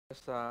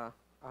Sa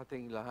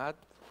ating lahat.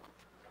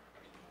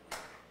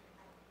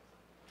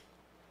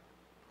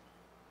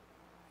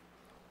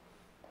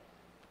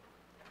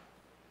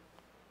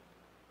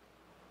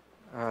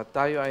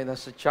 Tayo ay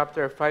nasa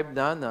chapter 5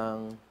 na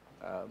ng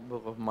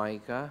Book of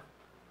Micah.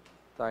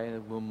 Tayo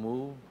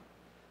nag-move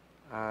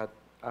at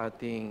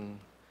ating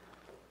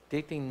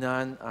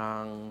titingnan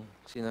ang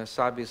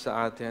sinasabi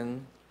sa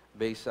atin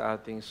based sa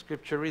ating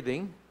scripture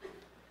reading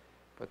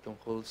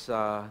patungkol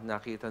sa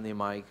nakita ni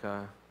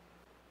Micah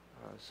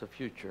sa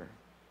future.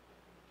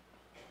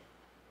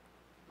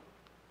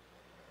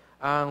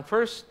 Ang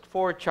first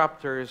 4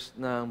 chapters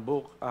ng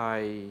book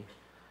ay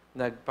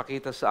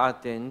nagpakita sa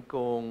atin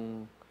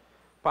kung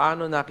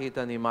paano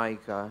nakita ni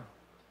Micah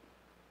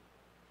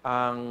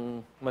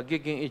ang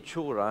magiging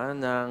itsura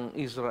ng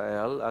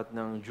Israel at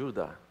ng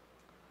Judah.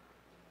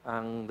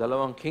 Ang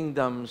dalawang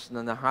kingdoms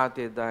na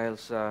nahati dahil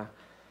sa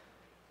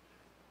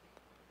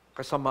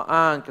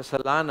kasamaan,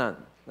 kasalanan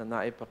na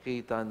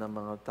naipakita ng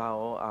mga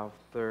tao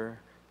after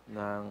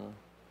ng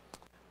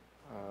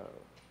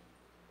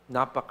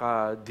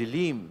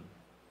napakadilim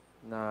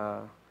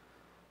na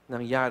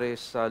nangyari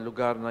sa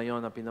lugar na yon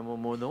na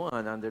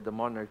pinamumunuan under the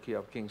monarchy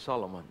of King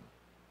Solomon.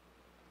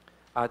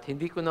 At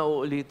hindi ko na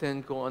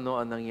uulitin kung ano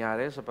ang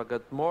nangyari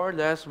sapagkat more or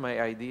less may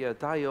idea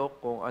tayo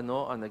kung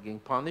ano ang naging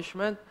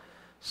punishment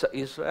sa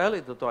Israel.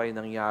 Ito ay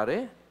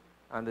nangyari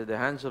under the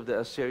hands of the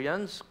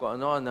Assyrians.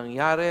 Kung ano ang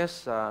nangyari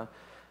sa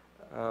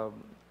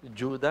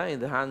Judah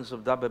in the hands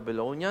of the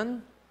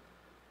Babylonian.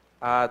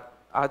 At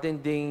atin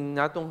ding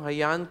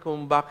natunghayan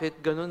kung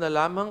bakit gano'n na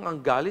lamang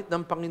ang galit ng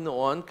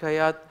Panginoon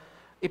kaya't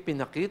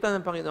ipinakita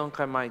ng Panginoon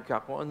kay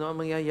Micah kung ano ang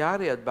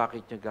mangyayari at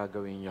bakit niya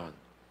gagawin yon.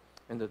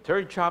 In the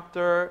 3rd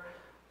chapter,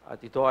 at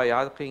ito ay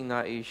aking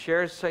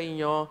na-share sa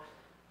inyo,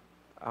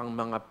 ang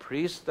mga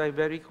priest ay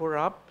very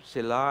corrupt.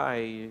 Sila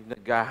ay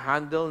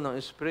nag-handle ng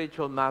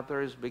spiritual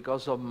matters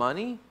because of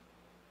money.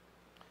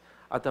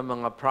 At ang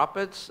mga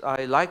prophets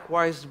ay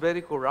likewise very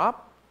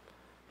corrupt.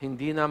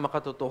 Hindi na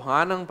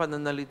makatotohanan ang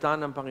pananalita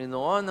ng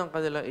Panginoon ang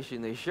kanilang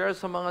isinishare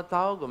sa mga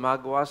tao.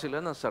 Gumagawa sila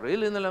ng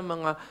sarili nilang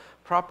mga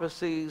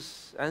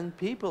prophecies and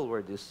people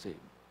were deceived.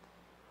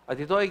 At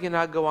ito ay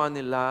ginagawa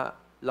nila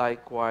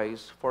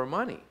likewise for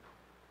money.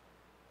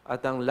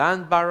 At ang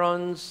land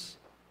barons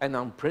and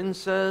ang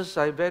princes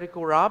ay very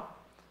corrupt.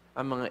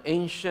 Ang mga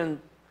ancient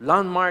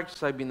landmarks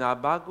ay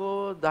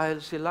binabago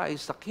dahil sila ay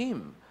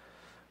sakim.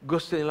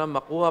 Gusto nilang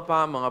makuha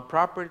pa ang mga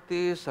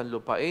properties, ang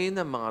lupain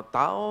ng mga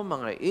tao,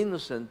 mga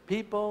innocent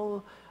people.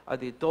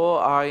 At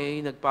ito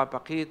ay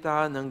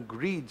nagpapakita ng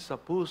greed sa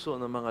puso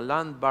ng mga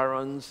land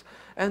barons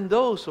and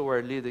those who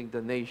are leading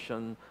the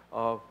nation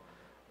of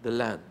the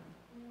land,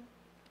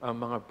 ang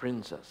mga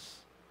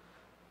princes.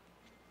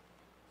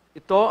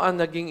 Ito ang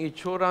naging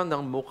itsura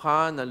ng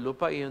mukha ng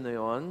lupain na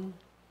yon,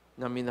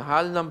 na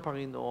minahal ng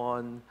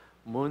Panginoon,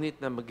 ngunit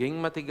na maging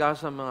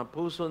matigas ang mga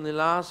puso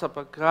nila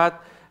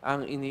sapagkat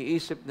ang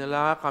iniisip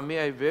nila, kami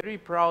ay very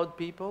proud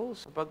people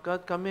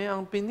sapagkat kami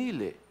ang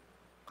pinili.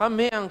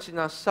 Kami ang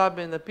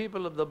sinasabi na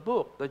people of the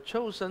book, the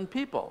chosen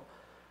people.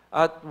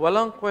 At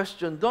walang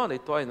question doon,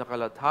 ito ay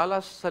nakalathala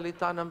sa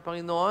salita ng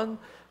Panginoon.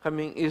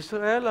 Kaming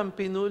Israel ang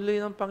pinuli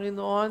ng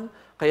Panginoon,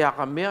 kaya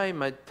kami ay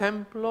may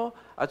templo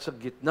at sa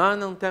gitna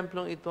ng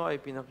templong ito ay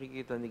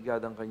pinakikita ni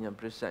God ang kanyang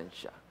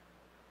presensya.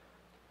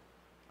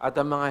 At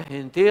ang mga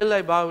hentil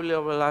ay bawal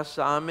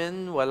sa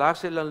amin, wala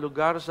silang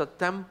lugar sa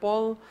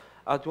temple.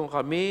 At kung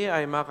kami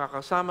ay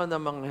makakasama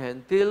ng mga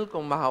hentil,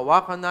 kung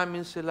mahawakan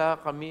namin sila,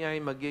 kami ay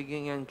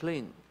magiging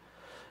unclean.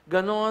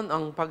 Ganon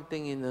ang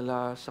pagtingin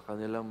nila sa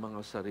kanilang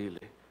mga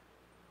sarili.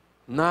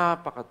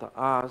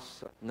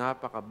 Napakataas at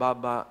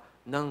napakababa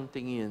ng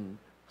tingin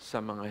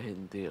sa mga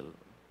hentil.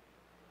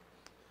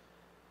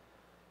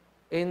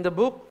 In the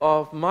book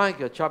of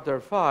Micah, chapter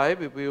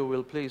 5, if you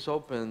will please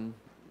open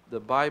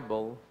the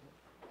Bible,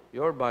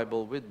 your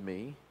Bible with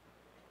me,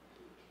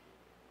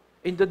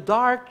 in the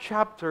dark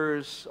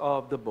chapters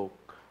of the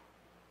book,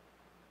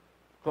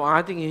 kung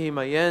ating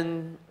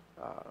hihimayin,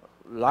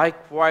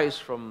 likewise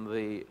from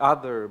the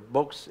other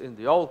books in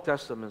the Old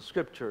Testament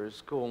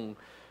scriptures, kung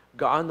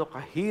gaano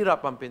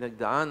kahirap ang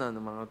pinagdaanan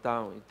ng mga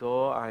taong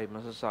ito, ay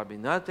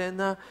masasabi natin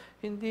na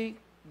hindi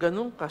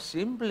ganun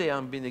kasimple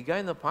ang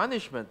binigay na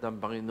punishment ng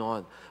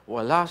Panginoon.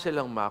 Wala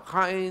silang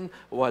makain,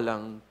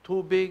 walang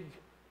tubig.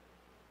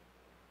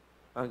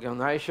 Ang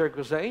na-share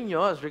ko sa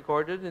inyo, as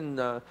recorded in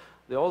the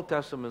Old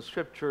Testament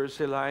scriptures,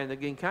 sila ay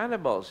naging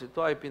cannibals. Ito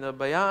ay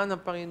pinabayaan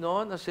ng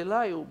Panginoon na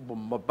sila ay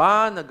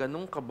bumaba na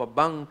ganung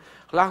kababang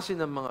klase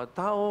ng mga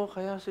tao,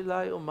 kaya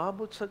sila ay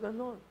umabot sa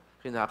ganun.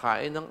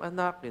 Kinakain ng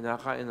anak,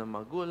 kinakain ng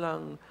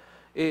magulang.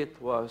 It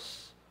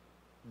was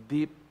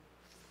deep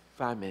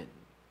famine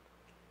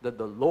that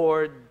the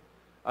Lord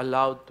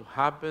allowed to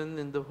happen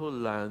in the whole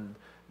land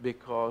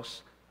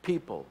because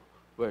people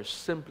were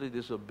simply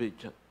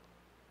disobedient.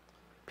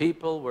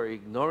 People were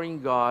ignoring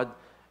God,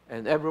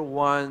 and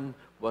everyone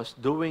was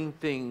doing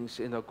things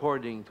in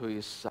according to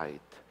His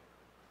sight.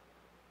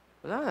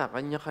 Wala na,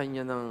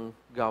 kanya-kanya ng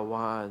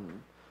gawan.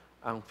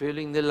 Ang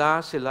feeling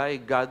nila, sila ay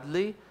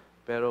godly,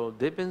 Pero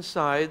deep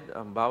inside,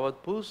 ang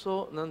bawat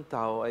puso ng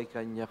tao ay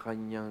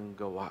kanya-kanyang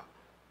gawa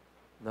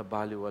na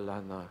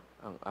baliwala na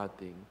ang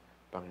ating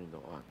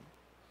Panginoon.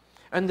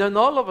 And then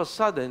all of a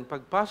sudden,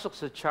 pagpasok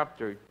sa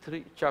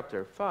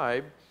chapter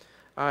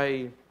 5,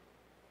 ay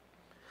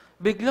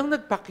biglang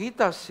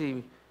nagpakita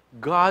si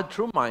God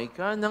through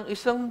Micah ng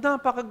isang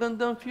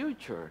napakagandang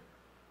future.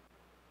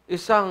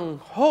 Isang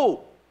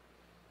hope.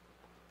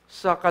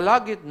 Sa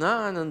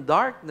kalagitnaan ng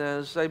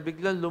darkness ay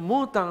biglang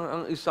lumutang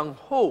ang isang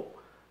hope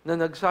na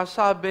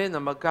nagsasabi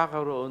na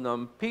magkakaroon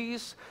ng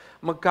peace,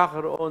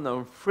 magkakaroon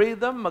ng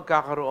freedom,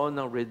 magkakaroon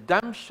ng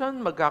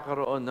redemption,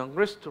 magkakaroon ng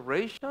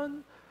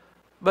restoration.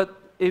 But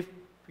if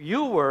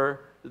you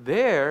were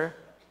there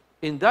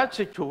in that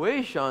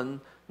situation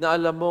na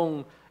alam mong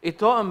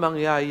ito ang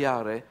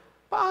mangyayari,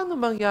 paano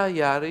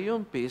mangyayari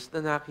yung peace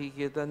na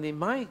nakikita ni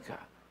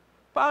Micah?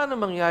 Paano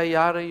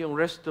mangyayari yung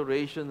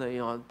restoration na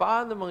yon?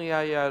 Paano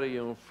mangyayari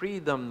yung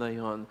freedom na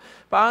yon?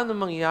 Paano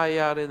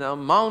mangyayari na ang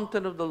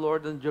mountain of the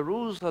Lord in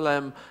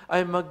Jerusalem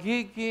ay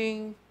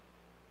magiging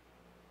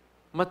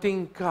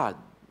matingkad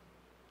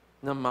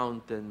na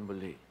mountain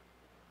muli?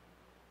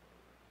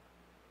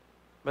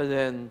 But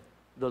then,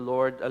 the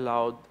Lord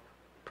allowed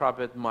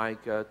Prophet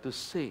Micah to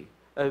see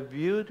a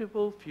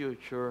beautiful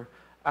future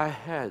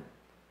ahead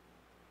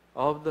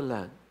of the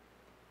land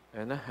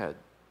and ahead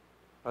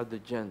of the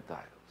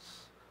Gentiles.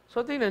 So,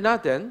 tingnan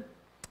natin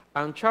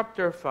ang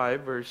chapter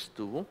 5, verse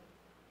 2.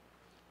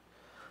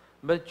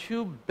 But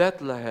you,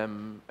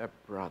 Bethlehem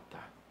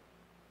Ephrathah,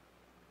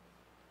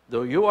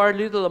 though you are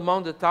little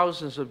among the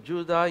thousands of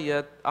Judah,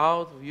 yet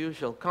out of you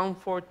shall come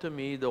forth to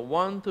me the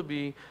one to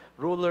be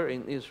ruler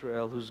in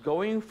Israel, whose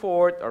going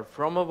forth are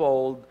from of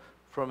old,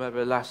 from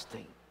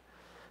everlasting.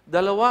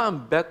 Dalawa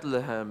ang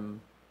Bethlehem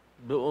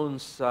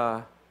doon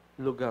sa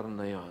lugar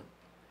na yon.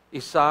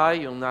 Isa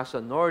yung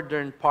nasa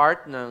northern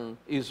part ng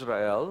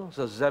Israel,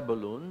 sa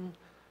Zebulun,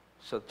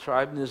 sa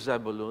tribe ni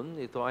Zebulun.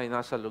 Ito ay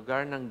nasa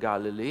lugar ng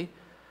Galilee.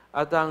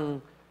 At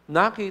ang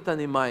nakita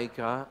ni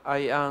Micah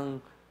ay ang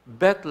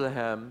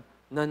Bethlehem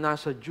na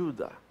nasa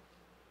Judah.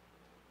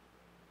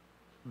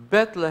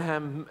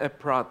 Bethlehem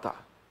Ephrathah.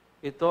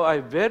 Ito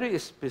ay very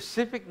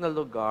specific na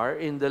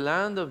lugar in the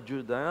land of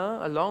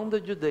Judah, along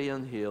the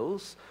Judean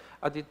hills,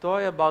 at ito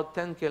ay about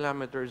 10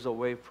 kilometers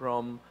away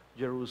from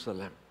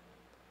Jerusalem.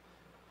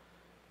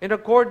 And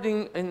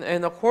according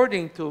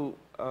to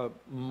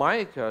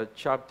Micah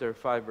chapter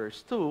 5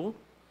 verse 2,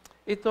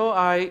 ito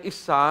ay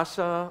isa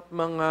sa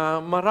mga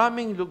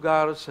maraming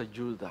lugar sa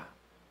Judah.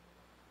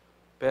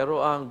 Pero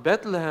ang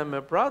Bethlehem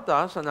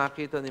Ephrathah, sa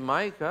nakita ni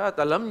Micah, at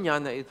alam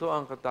niya na ito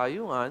ang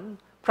katayuan,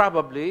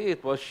 probably it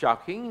was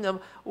shocking na,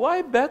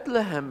 why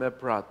Bethlehem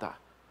Ephrathah?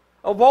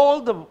 Of all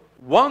the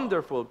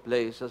wonderful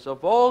places,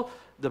 of all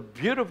the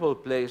beautiful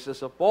places,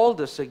 of all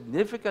the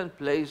significant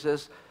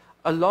places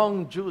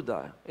along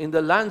Judah, in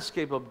the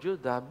landscape of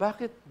Judah,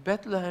 bakit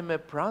Bethlehem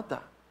Ephrathah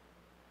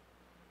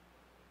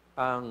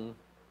ang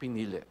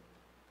pinili?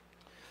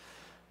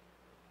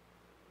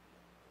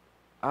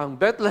 Ang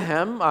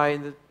Bethlehem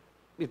ay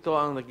ito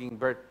ang naging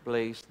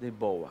birthplace ni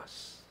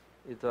Boaz.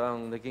 Ito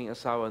ang naging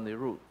asawa ni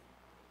Ruth.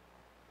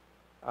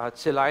 At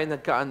sila ay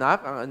nagkaanak.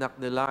 Ang anak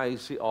nila ay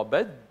si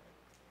Obed.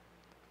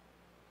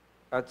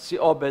 At si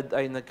Obed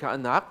ay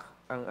nagkaanak.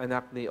 Ang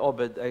anak ni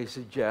Obed ay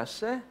si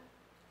Jesse.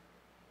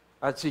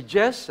 At si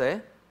Jesse,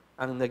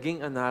 ang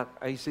naging anak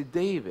ay si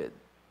David.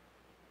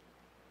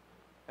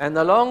 And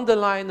along the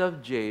line of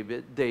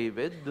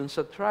David, dun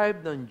sa tribe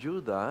ng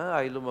Judah,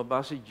 ay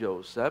lumabas si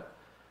Joseph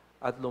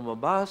at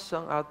lumabas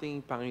ang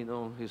ating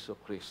Panginoong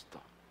Hesukristo.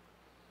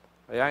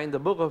 Kaya in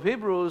the book of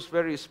Hebrews,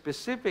 very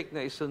specific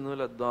na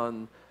isinulat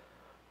doon,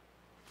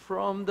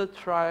 from the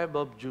tribe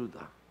of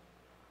Judah,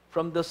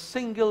 from the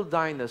single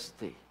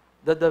dynasty,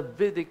 the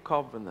Davidic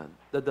covenant,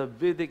 the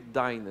Davidic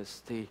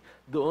dynasty,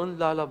 doon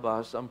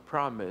lalabas ang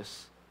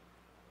promise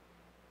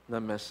na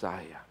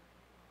Messiah.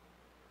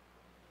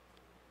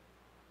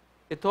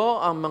 Ito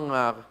ang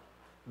mga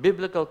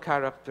biblical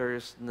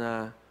characters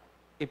na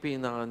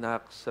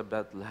ipinanganak sa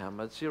Bethlehem.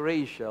 At si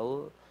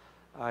Rachel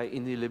ay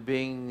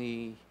inilibing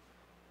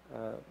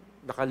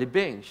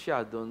nakalibing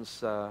siya doon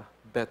sa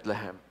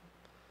Bethlehem.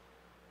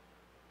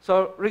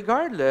 So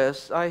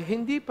regardless, ay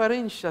hindi pa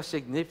rin siya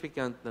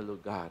significant na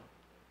lugar.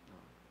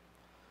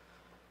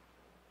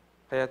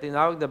 Kaya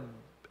tinawag na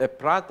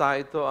Ephrathah,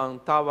 ito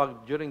ang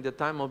tawag during the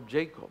time of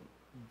Jacob,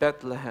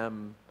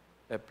 Bethlehem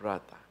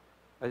Ephrathah.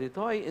 At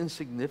ito ay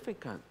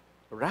insignificant,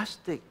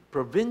 rustic,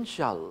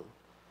 provincial,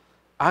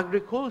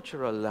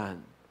 agricultural land.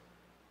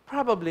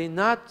 Probably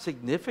not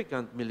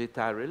significant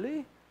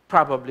militarily,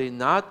 probably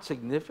not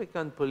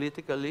significant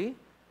politically,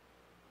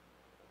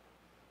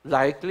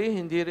 likely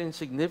hindi rin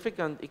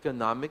significant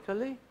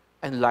economically,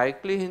 and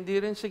likely hindi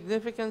rin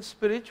significant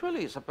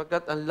spiritually,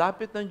 sapagkat ang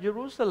lapit ng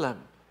Jerusalem.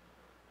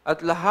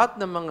 At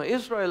lahat ng mga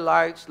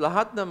Israelites,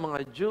 lahat ng mga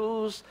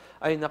Jews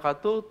ay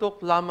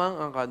nakatutok lamang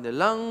ang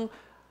kanilang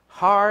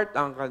heart,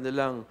 ang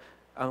kanilang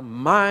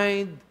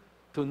mind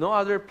to no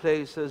other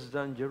places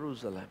than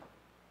Jerusalem.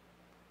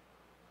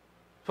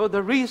 for the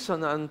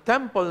reason na ang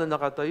temple na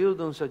nakatayo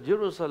doon sa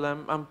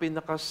Jerusalem ang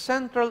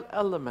pinaka-central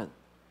element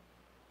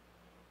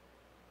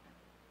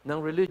ng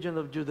religion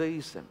of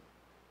Judaism.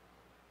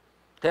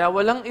 Kaya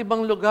walang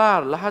ibang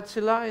lugar. Lahat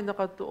sila ay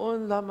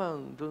nakatuon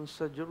lamang doon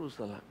sa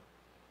Jerusalem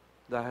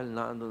dahil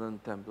naandun ang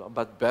templo.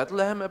 But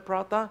Bethlehem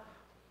Ephrathah,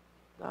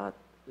 that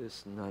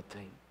is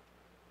nothing.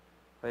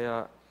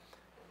 Kaya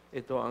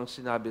ito ang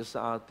sinabi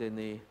sa atin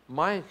ni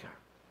Micah.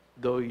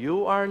 Though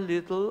you are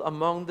little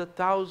among the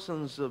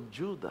thousands of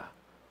Judah,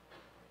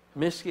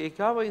 miski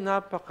ikaw ay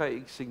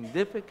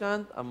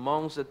napaka-insignificant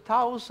amongst the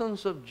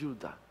thousands of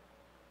Judah.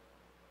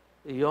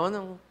 Iyon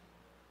ang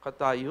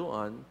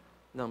katayuan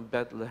ng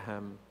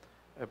Bethlehem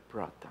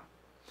Ephrathah.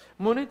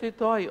 Ngunit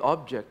ito ay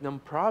object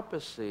ng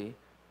prophecy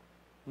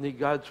ni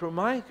God through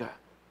Micah.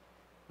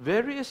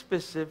 Very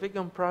specific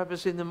ang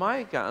prophecy ni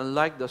Micah.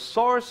 Unlike the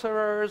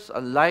sorcerers,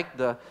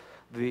 unlike the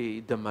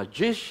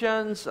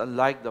magicians,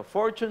 unlike the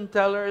fortune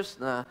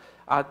tellers na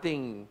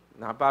ating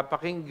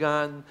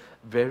napapakinggan,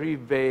 very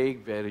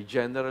vague, very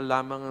general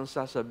lamang ang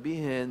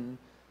sasabihin.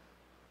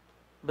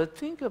 But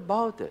think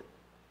about it.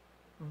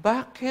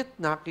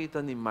 Bakit nakita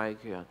ni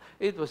Micah?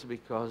 It was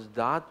because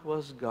that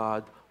was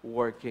God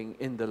working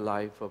in the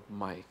life of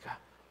Micah.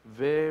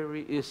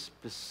 Very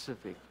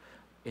specific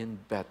in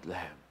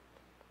Bethlehem.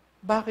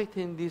 Bakit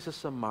hindi sa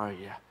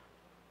Samaria?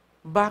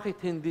 Bakit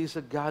hindi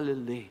sa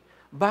Galilee?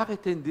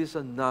 Bakit hindi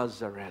sa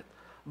Nazareth?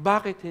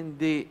 Bakit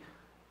hindi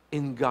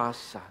in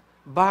Gaza?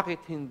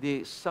 Bakit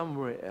hindi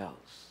somewhere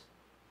else?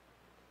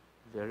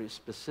 Very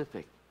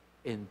specific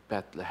in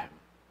Bethlehem.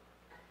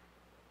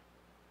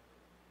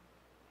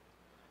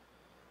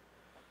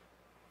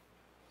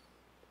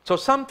 So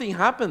something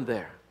happened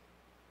there.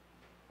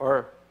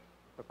 Or,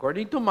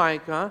 according to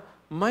Micah,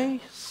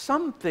 may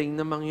something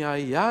na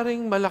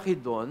mangyayaring malaki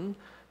doon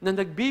na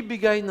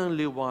nagbibigay ng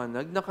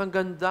liwanag, na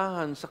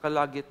kagandahan sa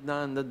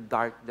kalagitnaan ng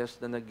darkness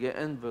na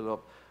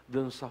nag-envelope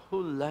doon sa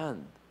whole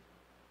land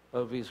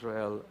of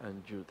Israel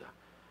and Judah.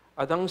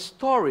 At ang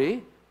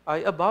story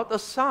ay about a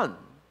son.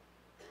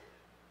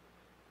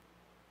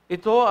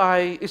 Ito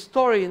ay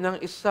story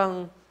ng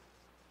isang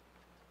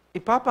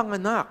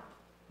ipapanganak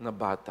na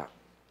bata.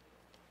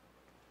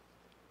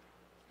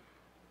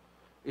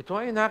 Ito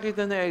ay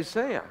nakita ni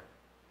Isaiah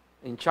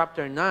in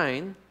chapter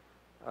 9,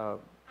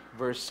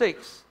 verse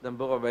 6 ng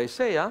book of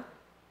Isaiah.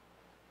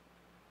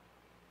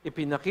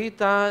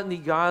 Ipinakita ni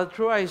God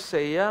through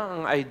Isaiah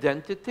ang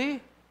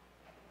identity,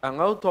 ang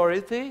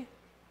authority,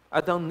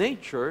 at ang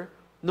nature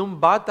nung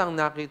batang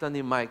nakita ni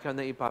Micah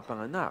na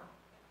ipapanganak.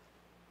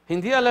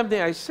 Hindi alam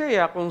ni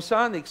Isaiah kung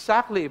saan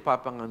exactly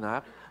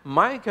ipapanganak.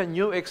 Micah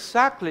knew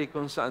exactly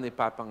kung saan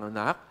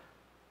ipapanganak.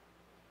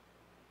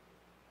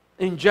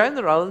 In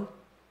general,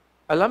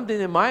 alam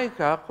din ni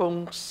Micah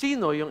kung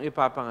sino yung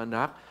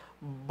ipapanganak,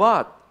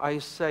 but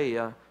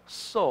Isaiah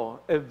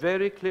saw a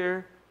very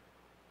clear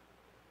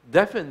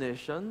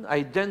definition,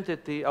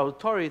 identity,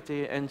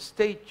 authority, and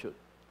statute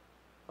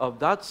of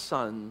that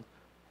son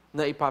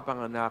na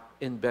ipapanganak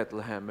in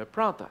Bethlehem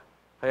Ephrathah.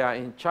 Kaya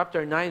in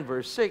chapter 9,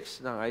 verse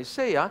 6 ng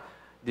Isaiah,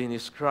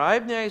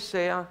 dinescribe ni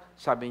Isaiah,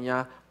 sabi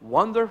niya,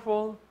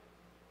 Wonderful,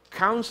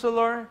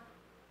 Counselor,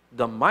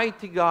 the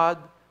Mighty God,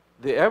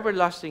 the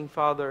Everlasting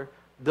Father,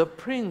 the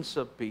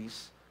Prince of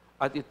Peace,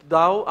 at ito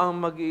daw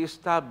ang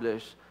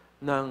mag-i-establish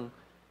ng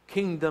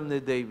kingdom ni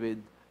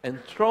David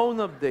and throne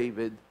of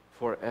David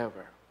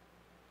forever.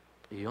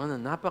 Iyon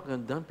ang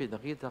napakagandang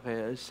pinakita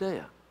kay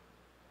Isaiah.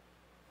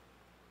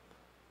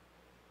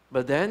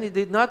 But then, he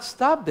did not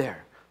stop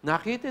there.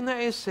 Nakita na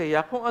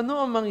Isaiah kung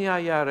ano ang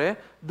mangyayari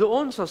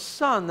doon sa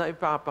son na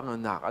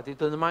ipapanganak. At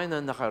ito naman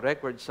ang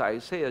naka-record sa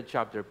Isaiah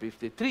chapter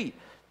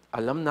 53.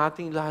 Alam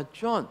nating lahat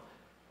yun,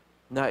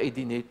 na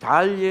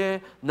idinitalye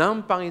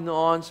ng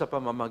Panginoon sa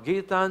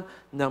pamamagitan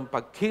ng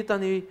pagkita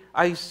ni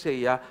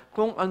Isaiah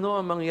kung ano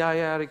ang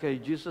mangyayari kay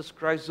Jesus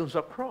Christ dun sa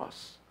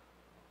cross.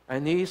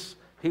 And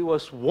he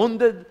was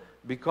wounded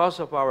because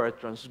of our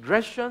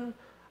transgression.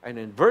 And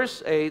in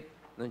verse 8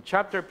 ng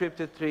chapter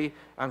 53,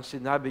 ang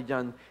sinabi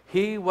diyan,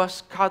 He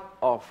was cut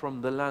off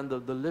from the land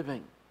of the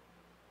living.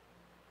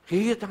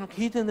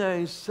 Kitang-kita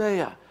ni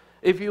Isaiah.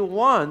 If you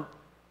want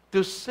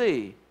to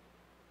see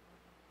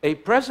a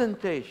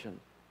presentation,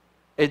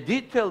 a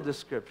detailed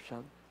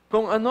description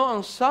kung ano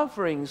ang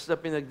sufferings na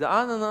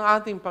pinagdaanan ng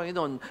ating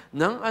Panginoon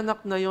ng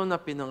anak na yon na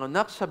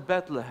pinanganak sa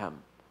Bethlehem.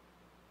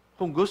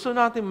 Kung gusto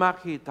natin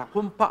makita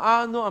kung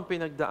paano ang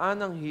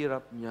pinagdaan ng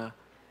hirap niya,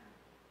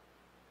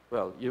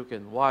 well, you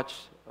can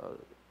watch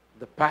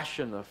the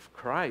Passion of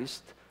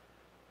Christ.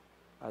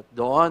 At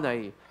doon ay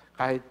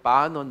kahit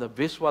paano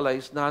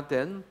na-visualize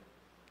natin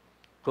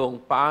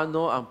kung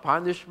paano ang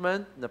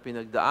punishment na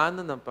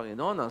pinagdaanan ng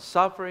Panginoon, ang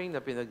suffering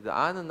na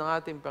pinagdaanan ng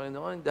ating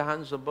Panginoon in the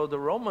hands of both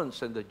the Romans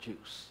and the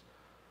Jews.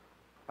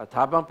 At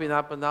habang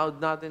pinapanood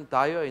natin,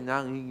 tayo ay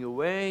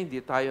nangingiwi,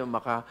 hindi tayo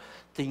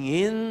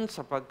makatingin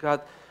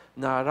sapagkat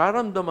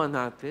nararamdaman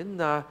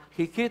natin,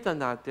 nakikita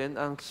natin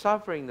ang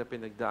suffering na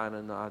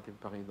pinagdaanan ng ating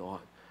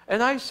Panginoon. And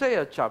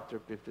Isaiah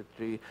chapter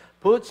 53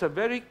 puts a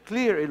very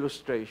clear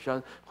illustration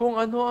kung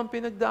ano ang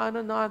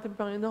pinagdaanan ng ating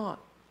Panginoon.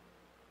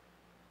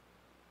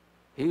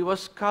 He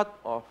was cut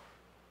off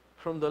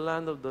from the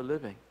land of the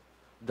living.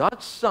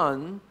 That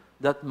son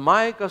that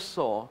Micah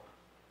saw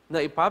na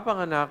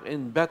ipapanganak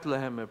in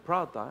Bethlehem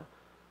Ephrathah,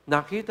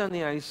 nakita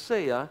ni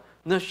Isaiah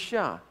na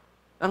siya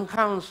ang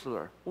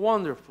Counselor,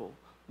 Wonderful,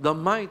 the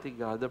Mighty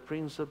God, the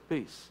Prince of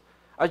Peace.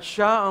 At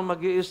siya ang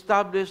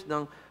mag-i-establish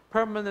ng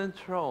permanent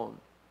throne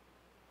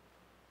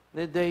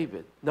ni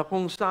David, na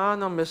kung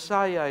saan ang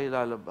Messiah ay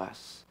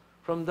lalabas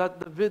from that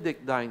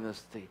Davidic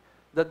dynasty,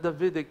 that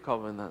Davidic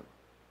covenant.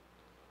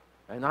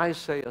 And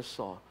Isaiah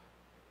saw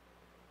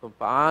kung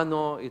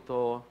paano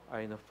ito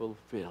ay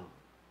na-fulfill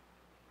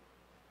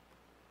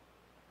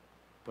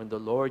when the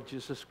Lord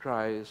Jesus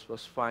Christ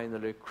was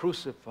finally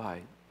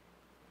crucified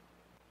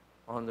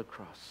on the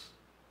cross.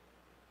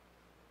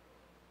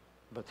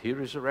 But He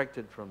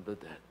resurrected from the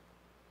dead.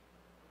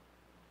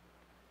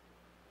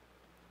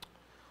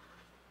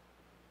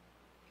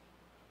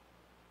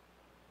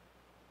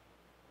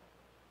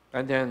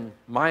 And then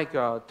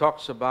Micah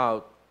talks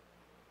about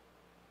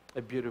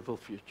a beautiful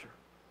future.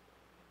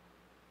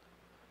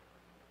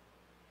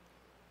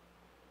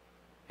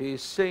 He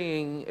is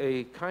saying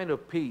a kind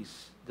of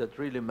peace that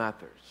really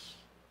matters.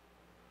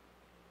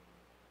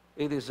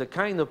 It is a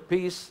kind of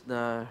peace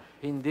na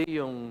hindi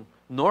yung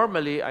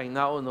normally ay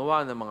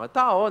naunawa ng mga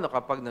tao na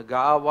kapag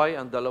nag-aaway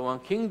ang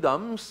dalawang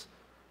kingdoms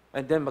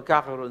and then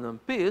magkakaroon ng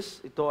peace,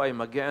 ito ay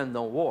mag-end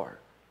ng war.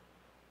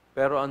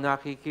 Pero ang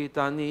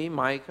nakikita ni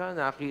Micah,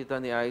 nakita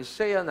ni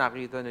Isaiah,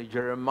 nakita ni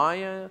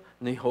Jeremiah,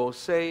 ni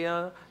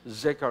Hosea,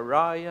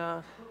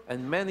 Zechariah, and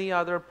many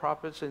other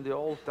prophets in the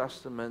Old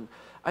Testament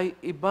ay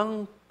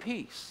ibang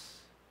peace.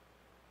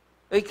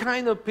 A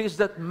kind of peace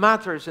that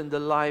matters in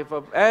the life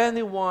of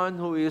anyone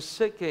who is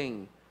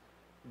seeking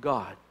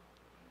God.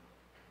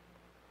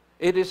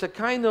 It is a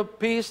kind of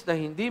peace na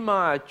hindi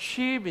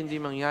ma-achieve, hindi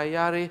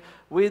mangyayari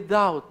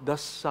without the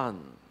Son.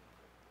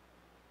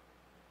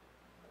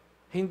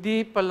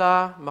 Hindi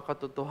pala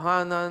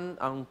makatotohanan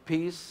ang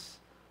peace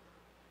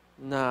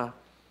na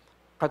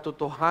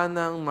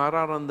katotohanang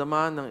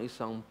mararamdaman ng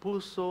isang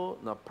puso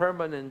na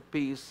permanent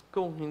peace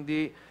kung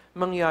hindi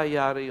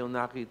mangyayari yung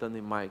nakita ni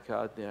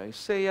Micah at ni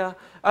Isaiah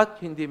at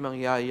hindi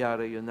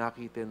mangyayari yung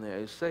nakita ni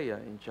Isaiah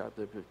in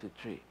chapter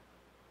 53.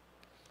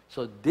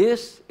 So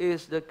this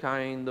is the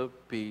kind of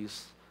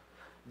peace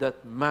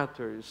that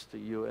matters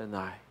to you and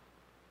I.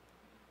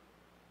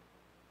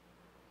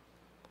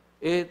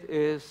 It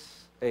is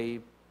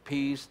a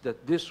peace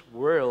that this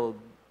world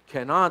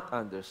cannot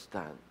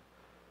understand.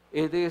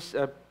 It is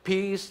a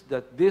peace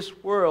that this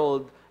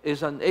world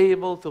is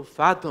unable to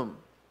fathom,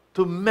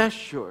 to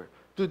measure,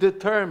 to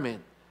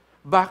determine.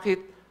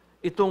 Bakit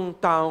itong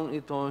taong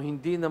ito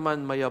hindi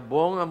naman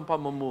mayabong ang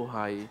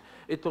pamumuhay?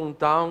 Itong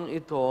taong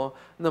ito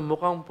na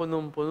mukhang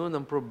punong-puno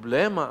ng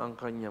problema ang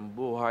kanyang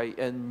buhay,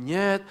 and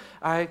yet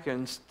I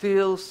can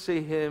still see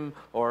him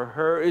or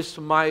her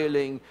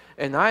smiling,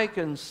 and I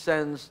can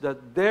sense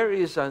that there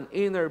is an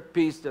inner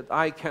peace that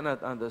I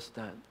cannot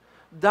understand.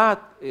 That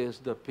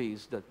is the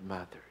peace that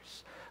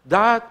matters.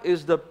 That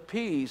is the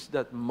peace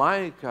that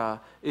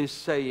Micah is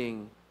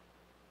saying,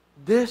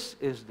 this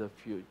is the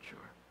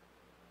future.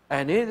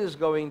 And it is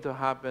going to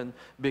happen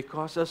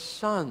because a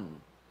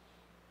son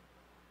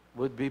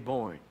would be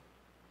born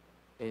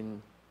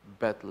in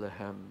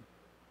Bethlehem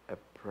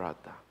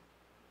Ephrathah.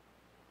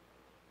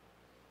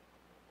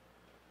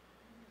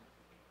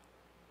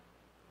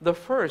 The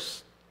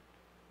first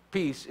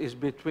peace is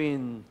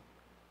between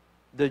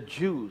the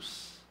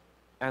Jews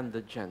and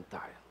the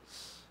Gentiles.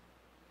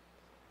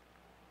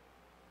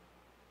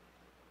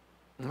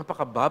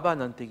 Napakababa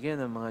ng tingin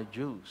ng mga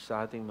Jews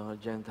sa ating mga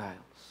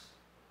Gentiles.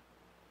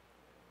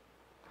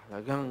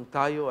 Talagang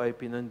tayo ay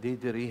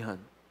pinandidirihan.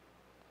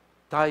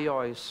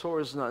 Tayo ay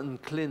source na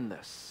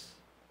uncleanness.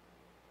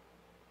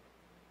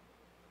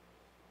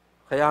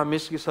 Kaya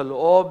miski sa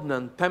loob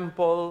ng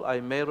temple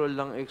ay mayroon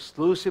lang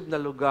exclusive na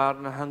lugar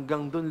na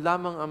hanggang dun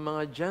lamang ang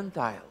mga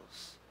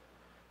Gentiles.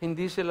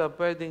 Hindi sila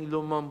pwedeng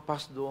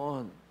lumampas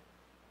doon.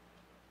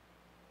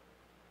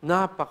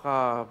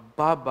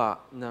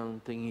 Napakababa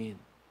ng tingin.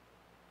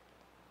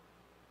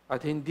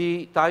 At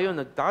hindi tayo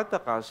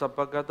nagtataka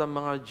sapagkat ang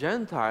mga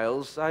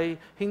Gentiles ay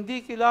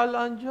hindi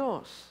kilala ang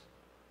Diyos.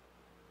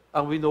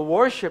 Ang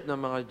wino-worship ng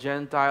mga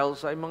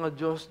Gentiles ay mga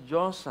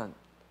Diyos-Diyosan.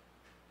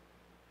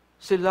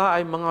 Sila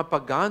ay mga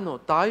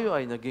pagano. Tayo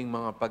ay naging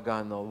mga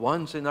pagano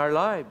once in our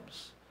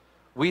lives.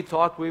 We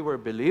thought we were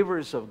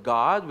believers of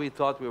God. We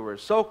thought we were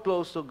so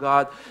close to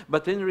God.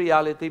 But in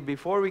reality,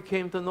 before we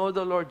came to know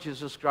the Lord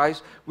Jesus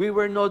Christ, we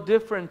were no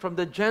different from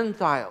the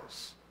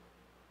Gentiles.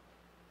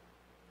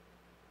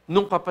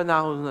 Nung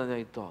kapanahon na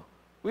ito,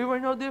 we were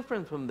no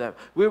different from them.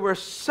 We were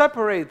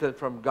separated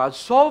from God,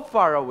 so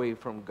far away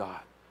from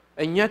God.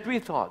 And yet we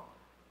thought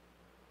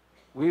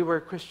we were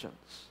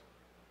Christians.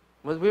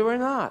 But we were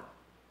not.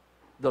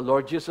 The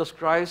Lord Jesus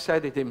Christ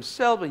said it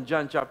Himself in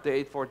John chapter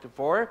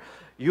 8:44,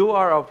 "You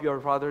are of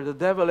your father the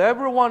devil."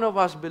 Every one of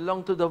us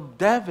belonged to the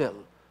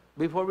devil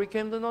before we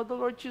came to know the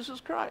Lord Jesus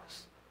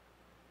Christ.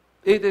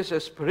 It is a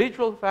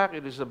spiritual fact.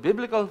 It is a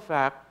biblical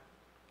fact.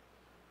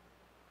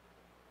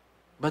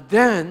 But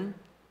then,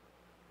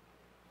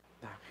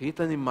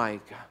 nakita ni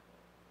Micah,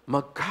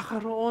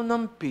 magkakaroon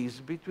ng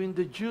peace between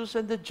the Jews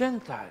and the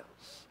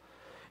Gentiles.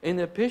 In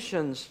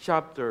Ephesians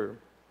chapter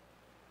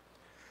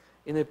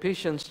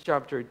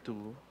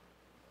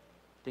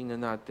 2,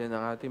 tingnan natin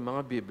ang ating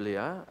mga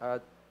Biblia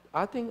at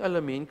ating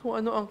alamin kung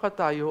ano ang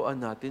katayuan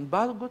natin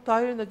bago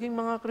tayo naging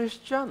mga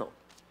Kristiyano.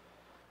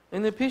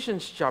 In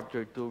Ephesians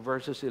chapter 2,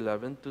 verses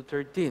 11 to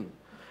 13,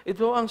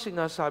 ito ang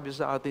sinasabi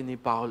sa atin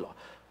ni Paulo.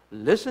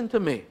 Listen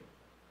to me.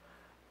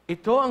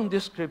 Ito ang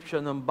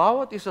description ng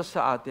bawat isa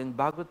sa atin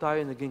bago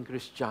tayo naging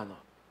Kristiyano.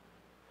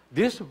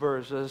 These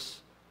verses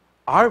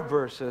are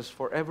verses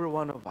for every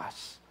one of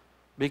us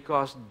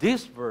because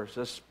these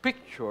verses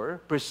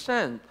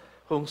present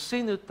kung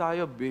sino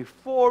tayo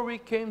before we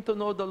came to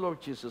know the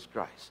Lord Jesus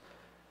Christ.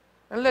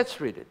 And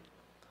let's read it.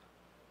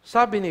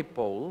 Sabi ni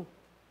Paul,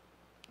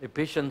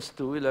 Ephesians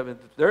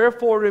 2:11,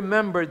 therefore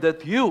remember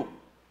that you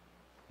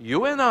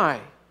and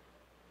I,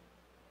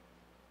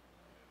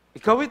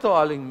 ikaw ito,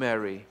 Aling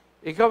Mary,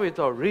 ikaw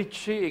ito,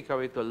 Richie,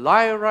 ikaw ito,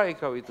 Lyra,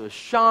 ikaw ito,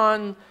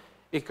 Sean,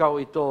 ikaw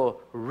ito,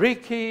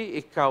 Ricky,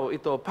 ikaw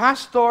ito,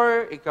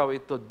 Pastor, ikaw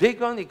ito,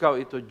 Deacon, ikaw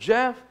ito,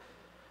 Jeff,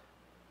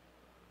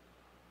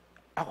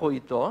 ako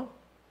ito.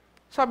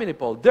 Sabi ni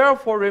Paul,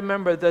 therefore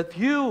remember that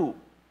you,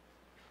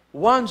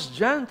 once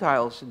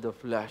Gentiles in the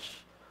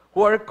flesh,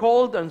 who are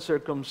called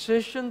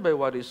uncircumcision by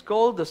what is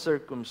called the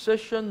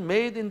circumcision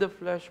made in the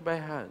flesh by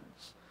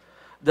hands,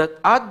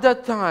 that at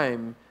that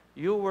time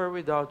you were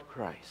without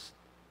Christ,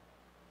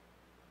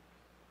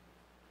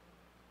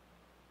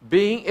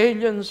 being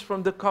aliens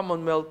from the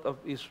commonwealth of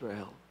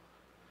Israel,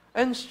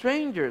 and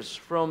strangers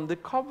from the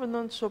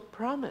covenants of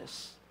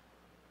promise,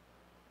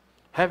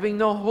 having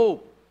no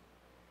hope,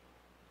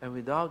 and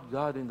without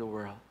God in the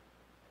world.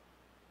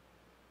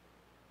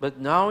 But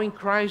now in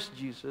Christ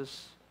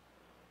Jesus,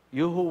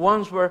 you who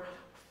once were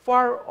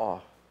far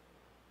off.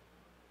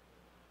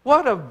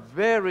 What a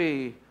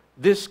very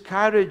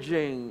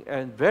discouraging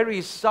and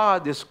very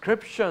sad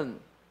description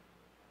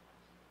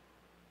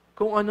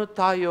kung ano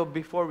tayo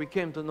before we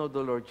came to know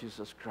the Lord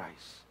Jesus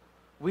Christ.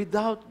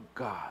 Without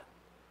God.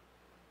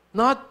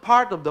 Not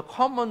part of the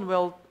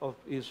commonwealth of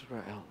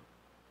Israel.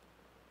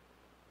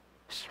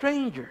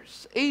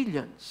 Strangers,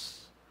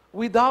 aliens,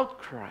 without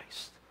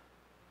Christ.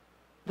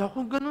 Now,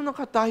 kung ganun ang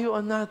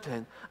katayuan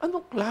natin,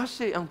 anong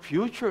klase ang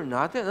future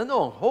natin?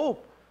 Ano ang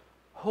hope?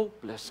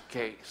 Hopeless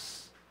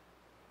case.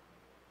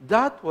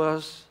 That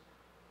was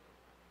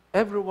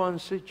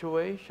everyone's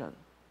situation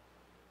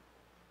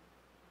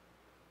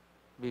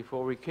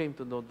before we came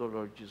to know the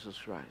Lord Jesus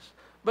Christ.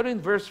 But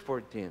in verse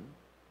 14,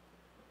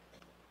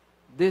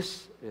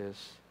 this is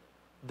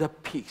the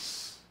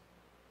peace.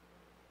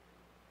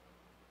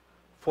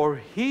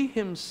 For He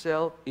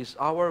Himself is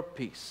our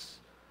peace,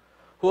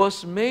 who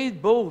has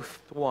made both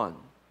one,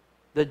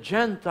 the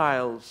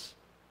Gentiles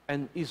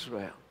and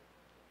Israel.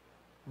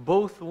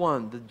 Both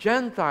one, the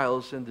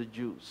Gentiles and the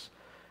Jews,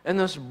 and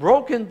has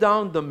broken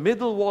down the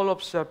middle wall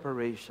of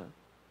separation.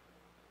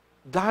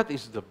 That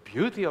is the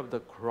beauty of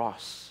the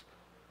cross.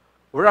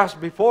 Whereas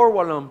before,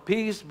 walang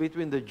peace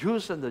between the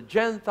Jews and the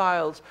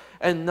Gentiles,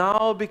 and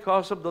now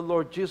because of the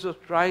Lord Jesus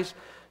Christ,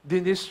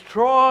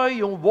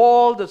 destroy yung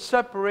wall that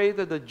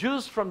separated the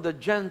Jews from the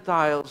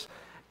Gentiles,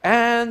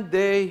 and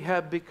they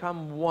have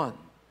become one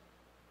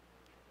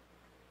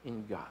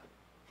in God.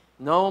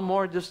 No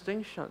more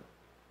distinction.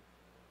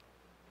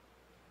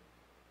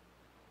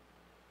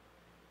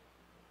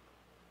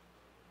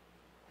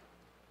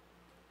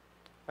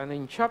 And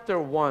in chapter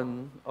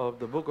 1 of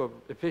the book of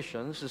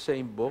Ephesians, the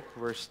same book,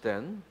 verse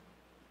 10,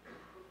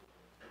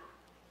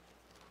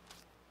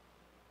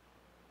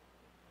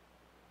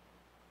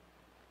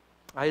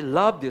 I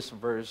love this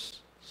verse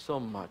so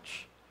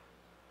much.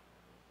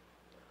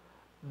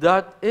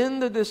 That in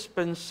the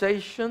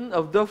dispensation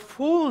of the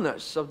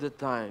fullness of the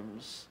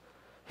times,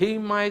 He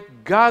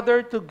might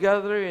gather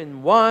together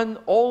in one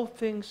all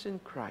things in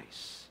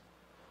Christ,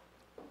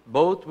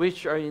 both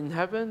which are in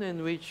heaven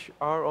and which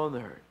are on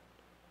earth,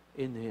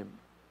 in Him.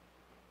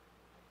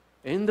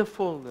 In the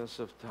fullness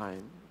of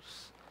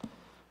times,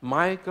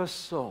 Micah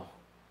saw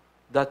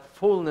that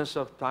fullness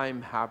of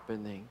time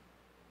happening.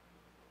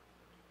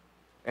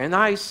 And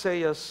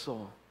Isaiah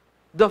saw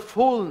the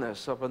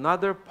fullness of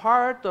another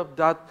part of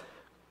that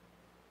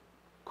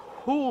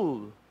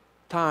cool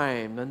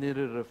time na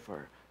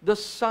nire-refer. The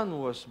Son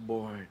was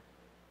born.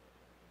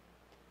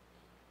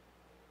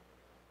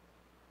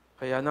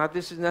 Kaya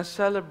natin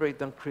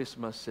sinaselebrate ang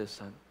Christmas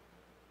season.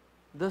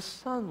 The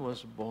Son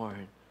was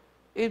born.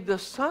 If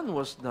the Son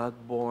was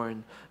not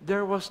born,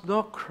 there was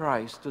no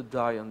Christ to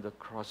die on the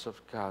cross of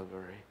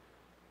Calvary.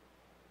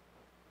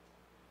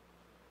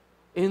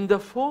 In the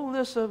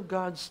fullness of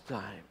God's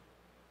time,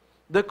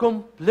 the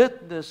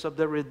completeness of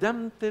the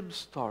redemptive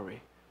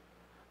story,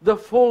 the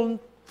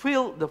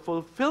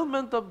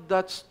fulfillment of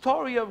that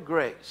story of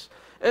grace,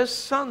 a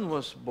Son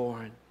was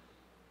born,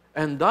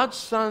 and that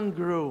Son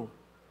grew,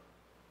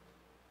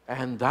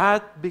 and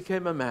that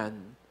became a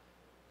man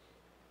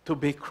to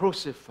be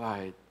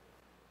crucified.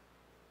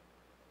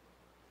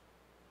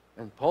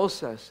 And Paul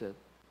says it,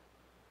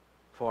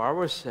 For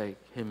our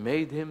sake, He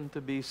made Him to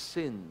be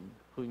sin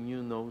who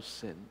knew no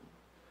sin,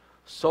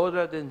 so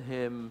that in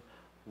Him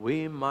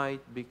we might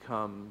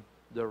become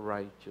the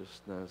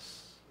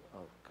righteousness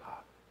of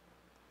God.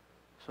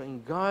 So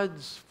in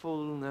God's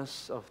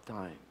fullness of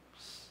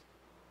times,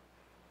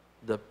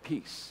 the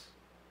peace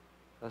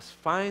has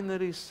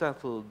finally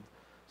settled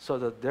so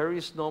that there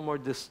is no more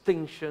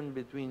distinction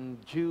between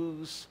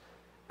Jews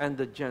and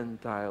the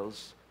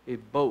Gentiles if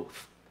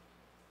both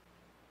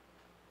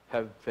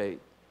have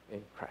faith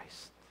in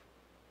Christ.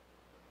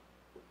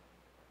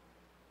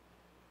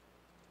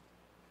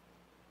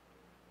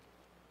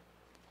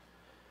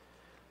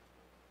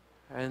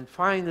 And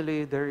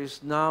finally, there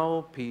is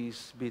now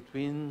peace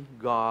between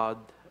God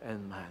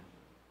and man.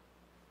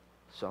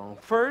 So,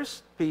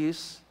 first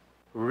peace,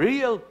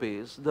 real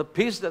peace, the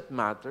peace that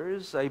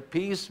matters, a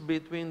peace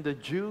between the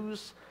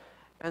Jews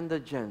and the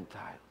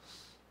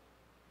Gentiles.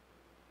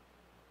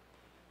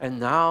 And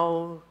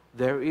now,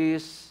 there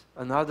is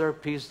another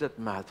peace that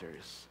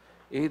matters.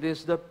 It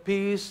is the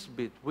peace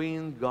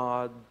between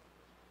God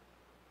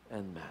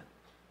and man.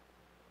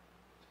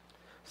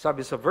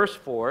 Sabi sa verse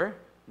 4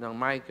 ng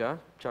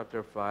Micah,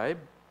 chapter 5,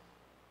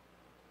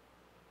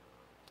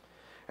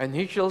 "And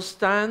he shall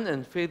stand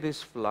and feed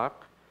his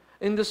flock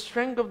in the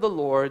strength of the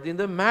Lord, in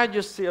the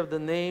majesty of the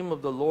name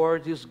of the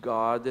Lord his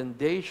God, and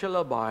they shall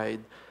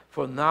abide,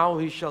 for now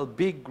he shall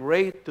be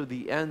great to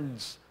the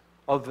ends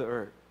of the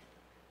earth."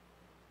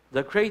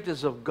 The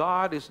greatness of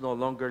God is no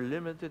longer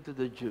limited to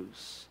the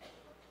Jews.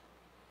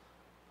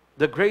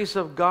 The grace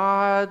of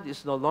God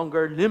is no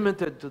longer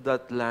limited to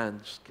that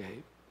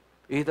landscape.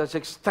 It has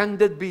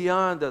extended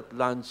beyond that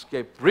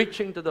landscape,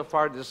 reaching to the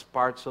farthest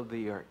parts of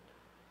the earth.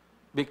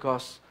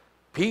 Because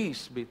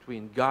peace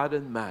between God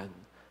and man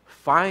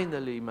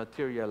finally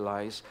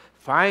materialized,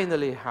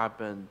 finally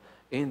happened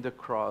in the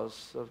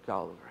cross of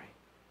Calvary.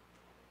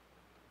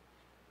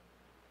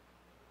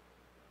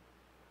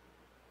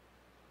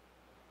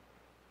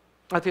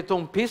 At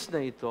itong peace na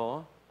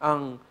ito,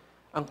 ang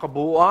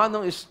kabuuan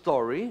ng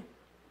story,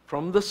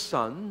 from the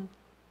Son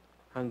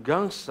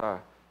hanggang sa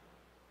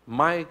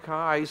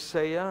Micah,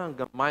 Isaiah,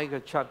 hanggang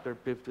Micah chapter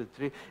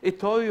 53,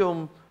 ito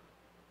yung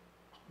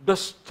the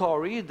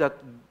story that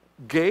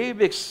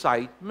gave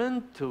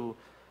excitement to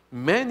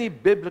many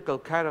biblical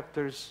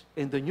characters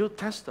in the New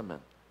Testament.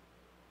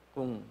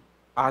 Kung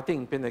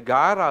ating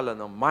pinag-aaralan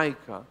ng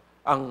Micah,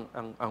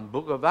 ang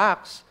Book of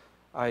Acts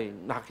ay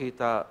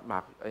nakita,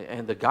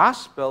 and the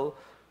Gospel,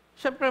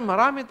 siyempre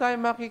marami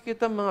tayong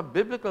makikita mga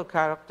biblical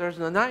characters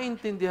na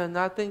naintindihan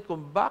natin kung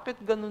bakit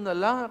ganun na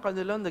lang ang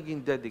kanilang naging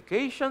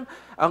dedication,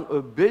 ang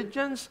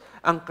obedience,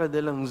 ang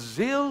kanilang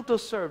zeal to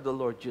serve the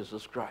Lord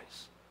Jesus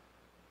Christ.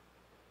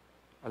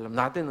 Alam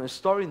natin ang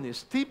story ni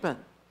Stephen.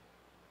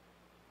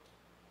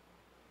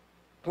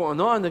 Kung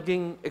ano ang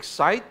naging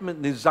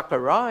excitement ni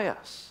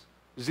Zacharias,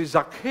 si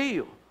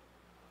Zacchaeus,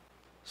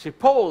 si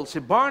Paul, si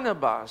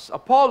Barnabas,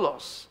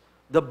 Apollos,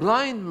 the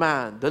blind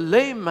man, the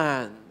lame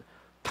man,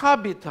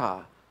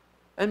 Tabitha,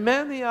 and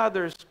many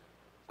others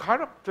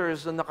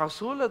characters na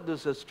nakasulat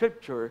doon sa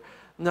Scripture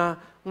na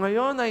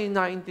ngayon ay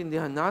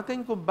naintindihan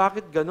natin kung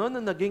bakit gano'n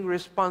ang naging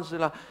response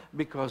nila,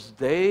 because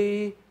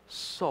they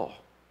saw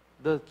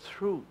the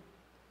truth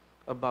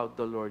about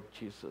the Lord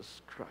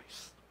Jesus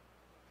Christ.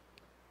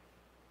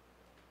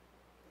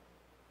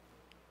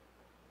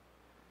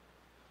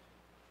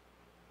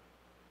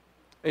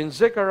 In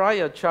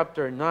Zechariah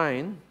chapter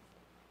 9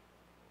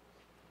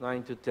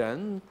 to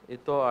 10,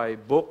 ito ay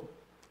book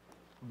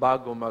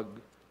bago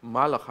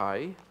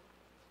mag-Malakay.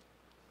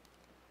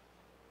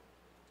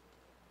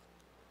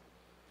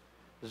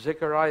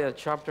 Zechariah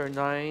chapter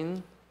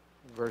 9,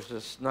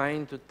 verses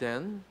 9 to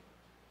 10.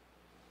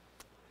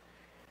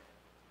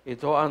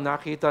 Ito ang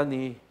nakita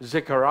ni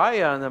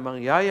Zechariah na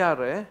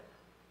mangyayari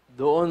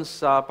doon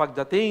sa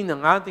pagdating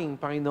ng ating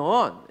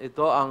Panginoon.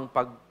 Ito ang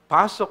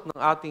pagpasok ng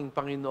ating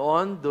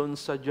Panginoon doon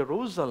sa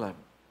Jerusalem,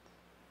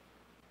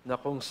 na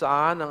kung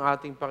saan ang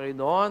ating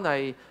Panginoon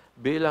ay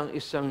bilang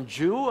isang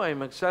Jew ay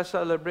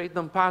magsa-celebrate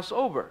ng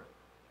Passover.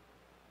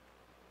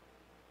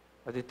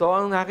 At ito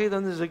ang nakita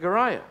ni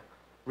Zechariah.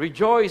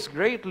 "Rejoice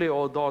greatly,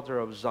 O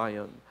daughter of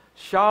Zion.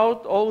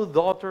 Shout, O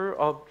daughter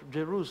of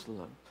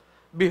Jerusalem.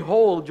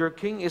 Behold, your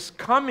king is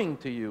coming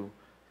to you.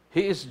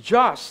 He is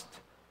just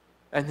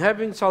and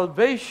having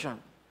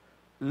salvation,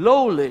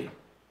 lowly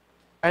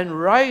and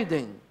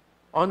riding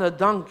on a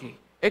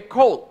donkey, a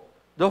colt,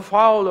 the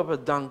foal of a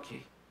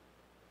donkey.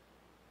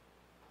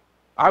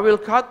 I will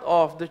cut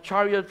off the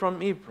chariot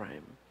from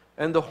Ephraim,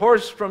 and the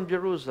horse from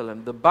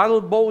Jerusalem. The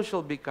battle bow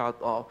shall be cut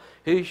off.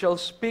 He shall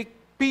speak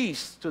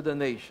peace to the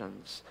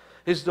nations.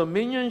 His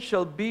dominion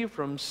shall be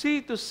from sea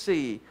to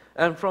sea,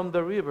 and from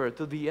the river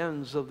to the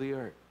ends of the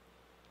earth."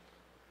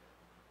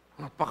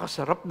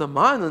 Napakasarap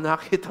naman na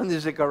nakita ni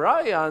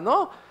Zechariah,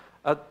 no?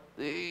 At,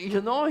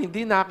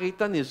 hindi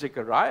nakita ni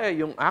Zechariah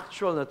yung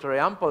actual na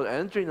triumphal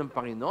entry ng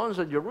Panginoon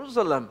sa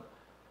Jerusalem.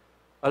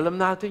 Alam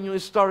natin yung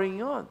story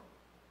yun.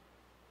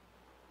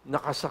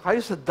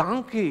 Nakasakay sa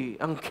donkey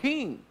ang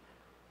king,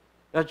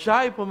 at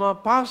siya ay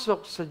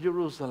pumapasok sa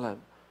Jerusalem.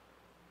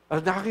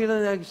 At nakita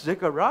ni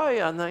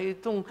Zechariah na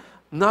itong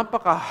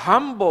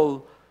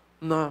napaka-humble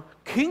na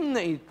king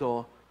na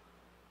ito,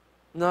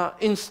 na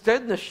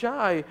instead na siya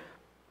ay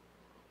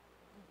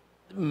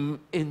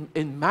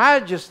in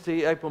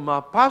majesty ay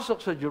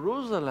pumapasok sa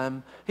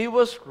Jerusalem, he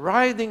was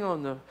riding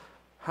on a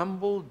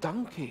humble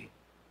donkey.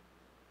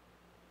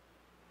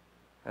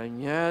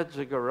 And yet,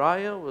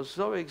 Zechariah was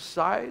so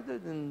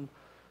excited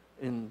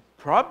in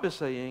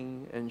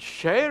prophesying and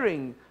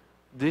sharing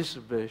this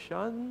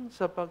vision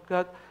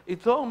sapagkat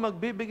ito ang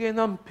magbibigay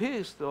ng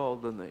peace to all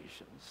the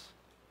nations.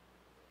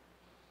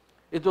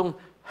 Itong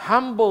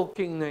humble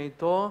king na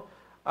ito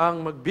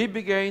ang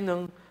magbibigay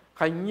ng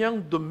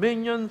kanyang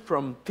dominion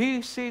from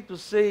sea to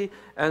sea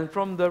and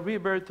from the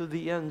river to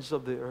the ends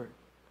of the earth.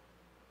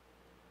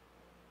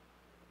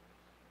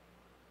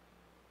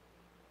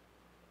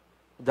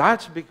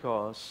 That's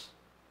because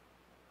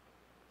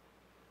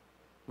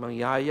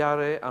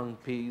mangyayari ang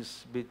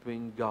peace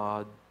between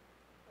God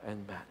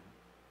and man.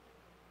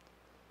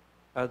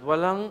 At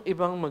walang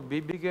ibang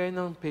magbibigay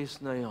ng peace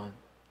na yon,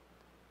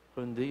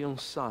 kundi yung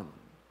Son.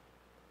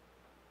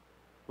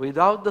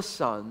 Without the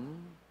Son,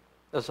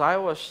 as I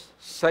was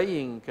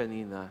saying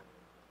kanina,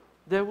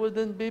 there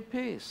wouldn't be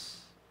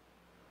peace.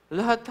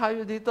 Lahat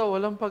tayo dito,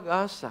 walang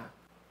pag-asa.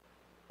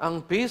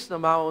 Ang peace na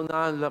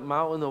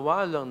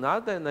maunawa lang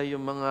natin ay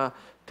yung mga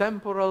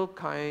temporal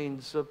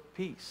kinds of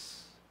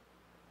peace.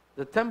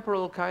 The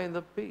temporal kind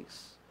of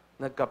peace.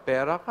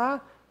 Nagkapera ka,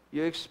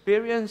 you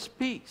experience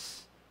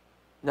peace.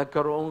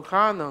 Nagkaroon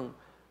ka ng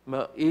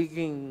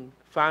maiging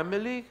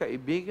family,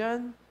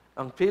 kaibigan,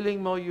 ang feeling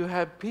mo you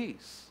have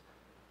peace.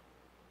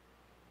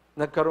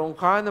 Nagkaroon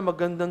ka ng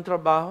magandang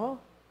trabaho,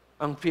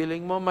 ang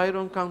feeling mo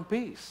mayroon kang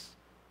peace.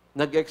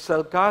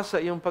 Nag-excel ka sa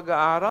iyong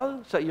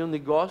pag-aaral, sa iyong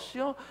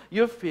negosyo,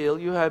 you feel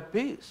you have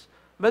peace.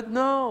 But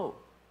no,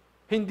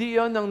 hindi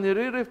yon ang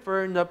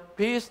nire-refer na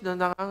peace na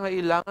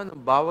nangangailangan ng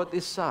bawat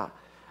isa.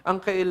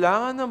 Ang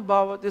kailangan ng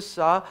bawat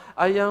isa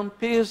ay ang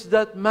peace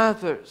that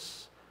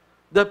matters.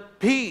 The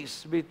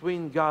peace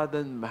between God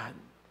and man.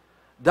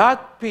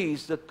 That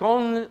peace that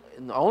can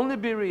only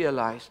be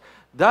realized,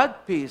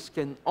 that peace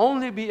can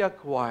only be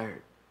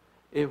acquired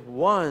if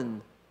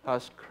one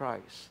has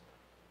Christ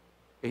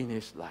in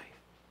his life.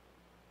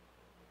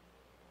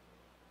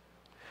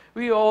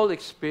 We all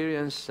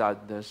experience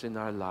sadness in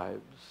our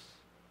lives.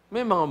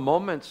 May mga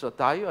moments na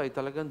tayo ay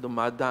talagang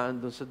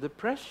dumadaan dun sa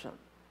depression.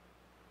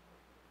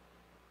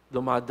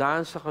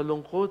 Dumadaan sa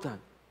kalungkutan.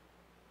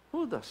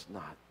 Who does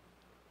not?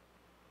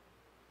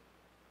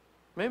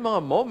 May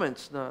mga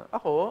moments na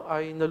ako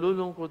ay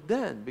nalulungkot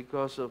din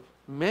because of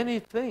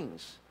many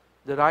things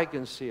that I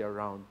can see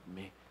around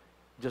me,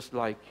 just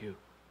like you.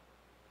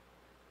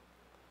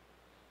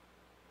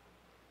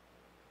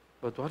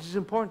 But what is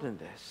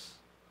important is,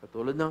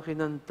 katulad ng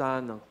kinanta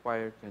ng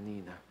choir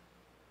kanina,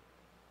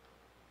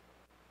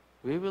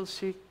 we will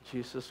seek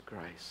Jesus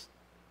Christ.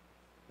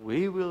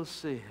 We will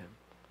see Him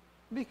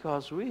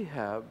because we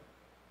have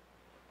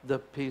the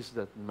peace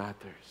that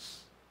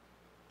matters.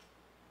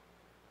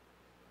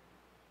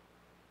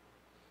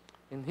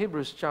 In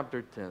Hebrews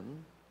chapter 10,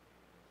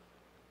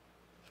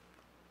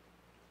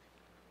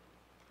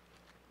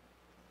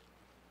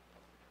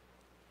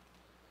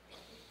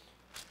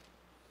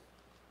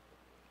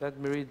 let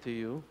me read to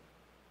you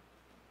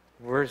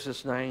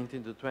verses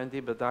 19 to 20,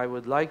 but I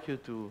would like you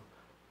to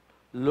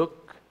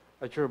look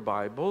at your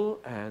Bible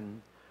and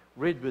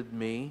read with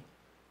me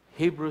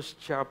Hebrews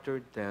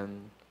chapter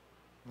 10,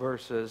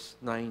 verses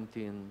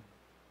 19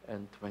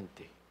 and 20.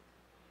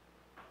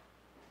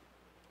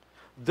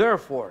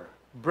 Therefore,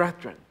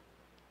 brethren,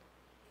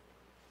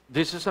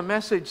 this is a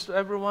message to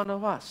every one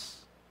of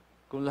us.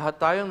 Kung lahat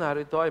tayong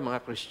narito ay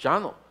mga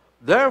Kristiyano.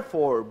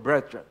 Therefore,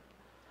 brethren,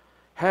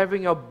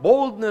 having a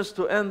boldness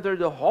to enter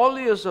the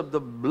holiest of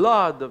the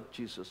blood of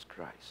Jesus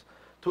Christ,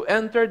 to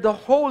enter the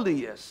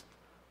holiest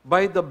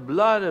by the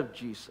blood of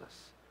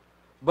Jesus,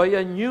 by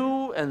a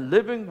new and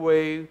living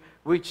way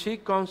which He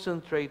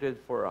concentrated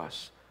for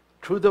us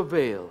through the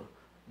veil,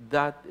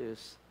 that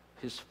is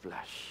His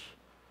flesh.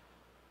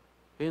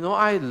 You know,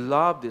 I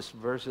love these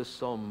verses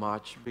so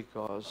much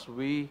because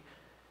we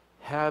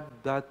have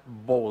that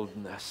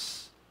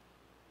boldness.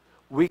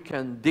 We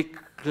can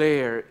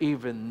declare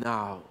even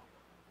now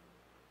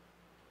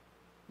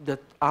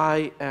that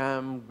I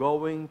am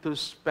going to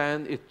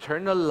spend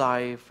eternal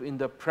life in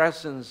the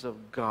presence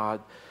of God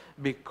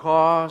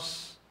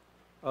because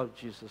of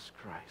Jesus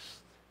Christ.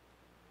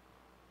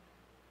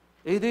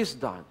 It is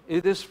done.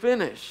 It is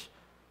finished.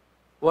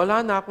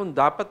 Wala na akong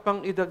dapat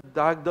pang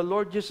idagdag. The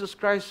Lord Jesus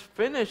Christ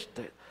finished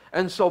it.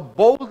 And so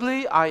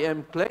boldly I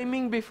am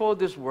claiming before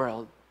this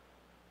world,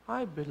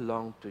 I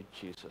belong to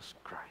Jesus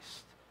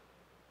Christ.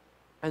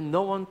 And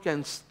no one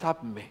can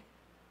stop me.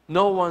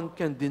 No one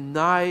can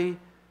deny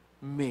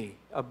me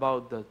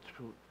about the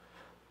truth.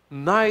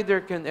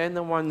 Neither can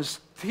anyone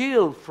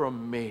steal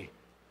from me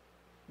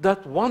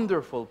that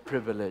wonderful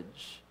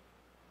privilege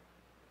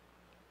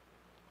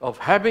of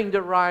having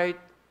the right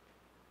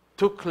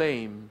to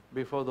claim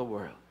before the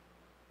world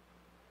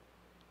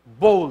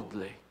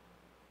boldly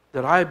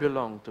that I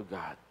belong to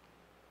God.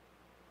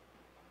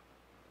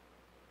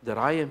 that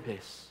I am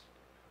His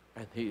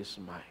and He is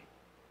mine.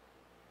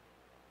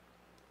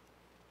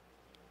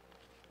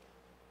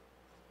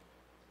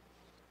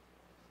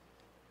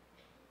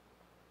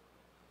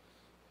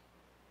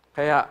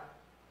 Kaya,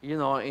 in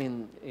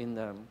 2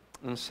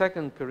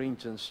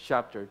 Corinthians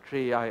chapter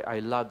 3,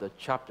 I love the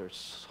chapter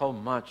so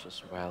much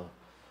as well.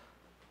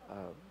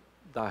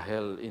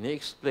 Dahil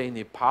ini-explain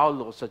ni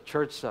Paulo sa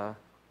church sa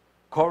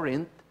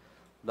Corinth,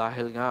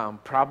 dahil nga ang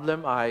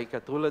problem ay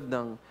katulad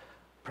ng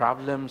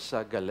problem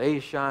sa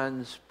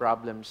Galatians,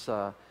 problem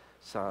sa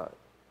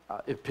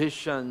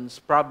Ephesians,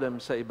 problem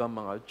sa ibang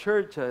mga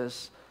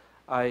churches,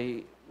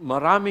 ay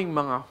maraming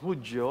mga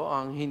Hudyo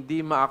ang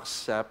hindi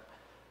ma-accept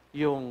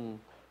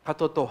yung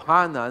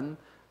katotohanan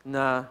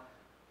na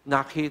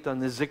nakita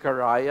ni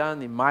Zechariah,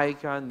 ni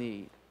Micah,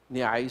 ni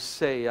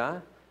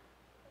Isaiah.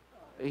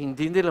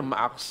 Hindi nila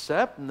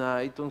ma-accept na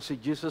itong si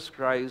Jesus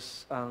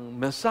Christ ang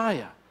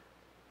Messiah.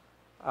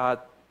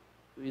 At,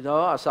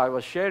 as I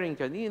was sharing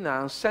kanina,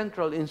 ang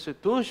central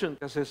institution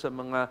kasi sa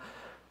mga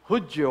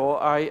Hudyo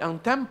ay ang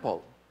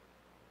temple.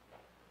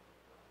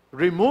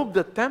 Remove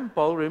the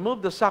temple,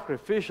 remove the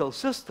sacrificial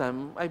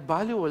system, ay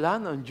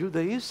baliwala na ang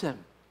Judaism.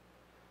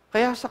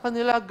 Kaya sa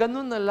kanila,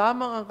 ganun na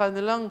lamang ang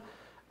kanilang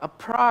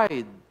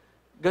pride.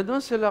 Ganun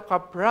sila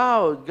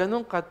ka-proud,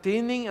 ganun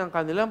katining ang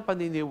kanilang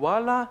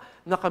paniniwala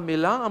na kami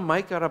lang ang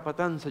may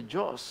karapatan sa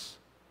Diyos.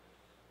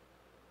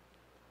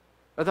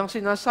 At ang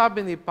sinasabi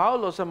ni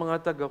Paulo sa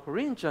mga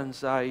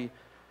taga-Corinthians ay,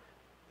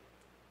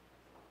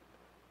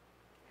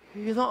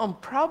 ang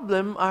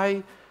problem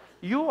ay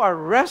you are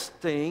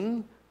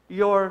resting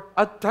your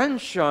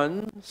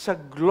attention sa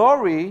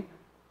glory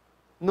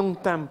ng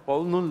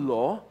temple, ng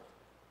law,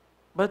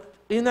 but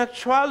in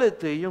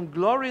actuality, yung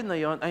glory na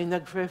yon ay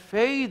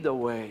nag-fade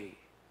away.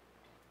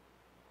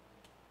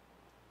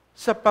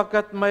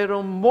 Sapagkat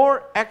mayroong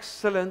more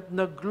excellent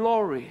na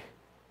glory.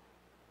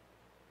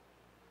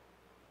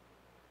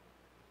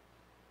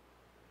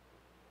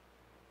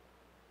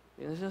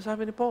 Yan ang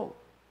sinasabi ni Paul.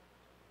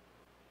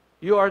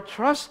 You are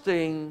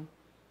trusting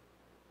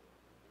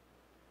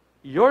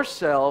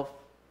yourself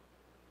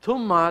too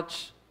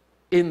much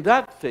in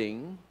that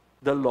thing,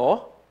 the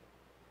law.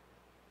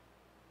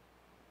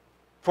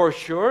 For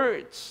sure,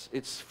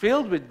 it's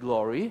filled with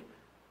glory.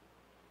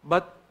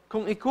 But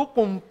kung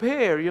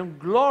i-compare yung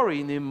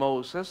glory ni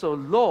Moses o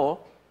law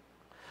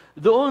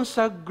doon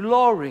sa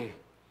glory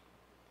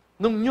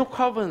ng New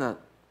Covenant,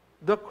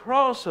 the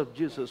cross of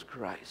Jesus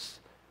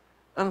Christ,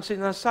 ang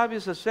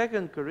sinasabi sa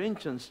 2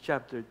 Corinthians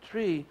chapter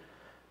 3,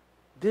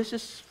 this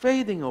is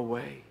fading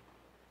away.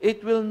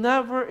 It will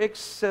never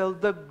excel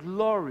the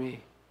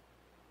glory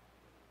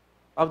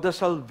of the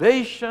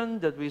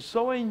salvation that we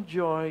so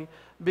enjoy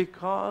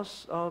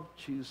because of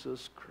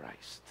Jesus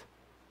Christ.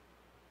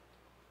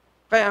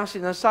 Kaya ang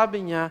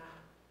sinasabi niya,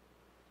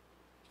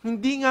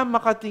 hindi nga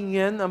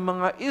makatingin ang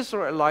mga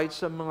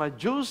Israelites sa mga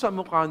Jews sa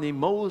mukha ni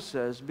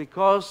Moses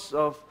because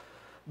of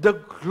the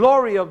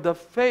glory of the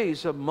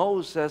face of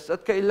Moses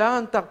at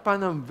kailangan takpan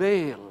ng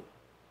veil.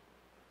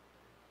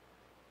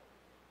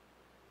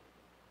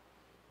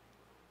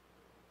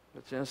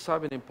 At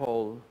sinasabi ni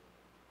Paul,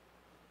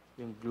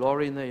 yung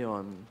glory na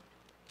yon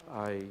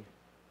ay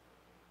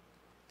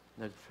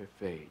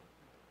nag-fade.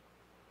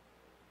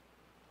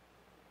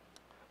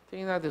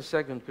 Tingnan natin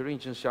 2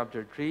 Corinthians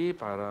chapter 3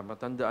 para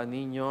matandaan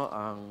ninyo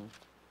ang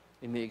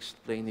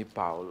ini-explain ni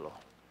Paulo.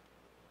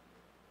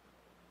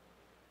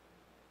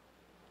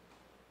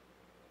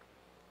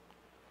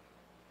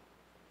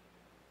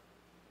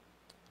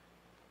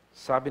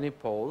 Sabi ni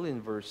Paul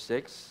in verse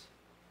 6,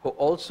 who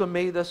also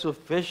made us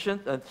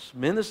sufficient as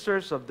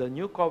ministers of the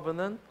new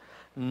covenant,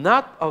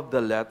 not of the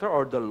letter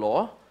or the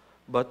law,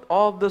 but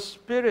of the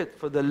Spirit.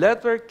 For the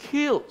letter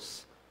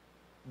kills,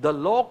 the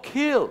law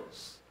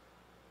kills.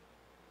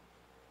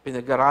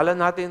 Pinag-aralan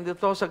natin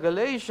dito sa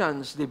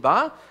Galatians, di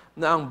ba?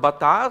 Na ang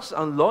batas,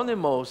 ang law ni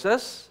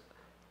Moses,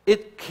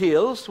 it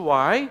kills.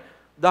 Why?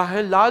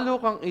 Dahil lalo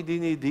kang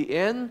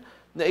idinidiin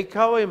na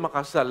ikaw ay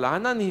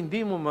makasalanan,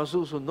 hindi mo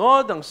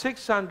masusunod ang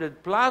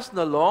 600 plus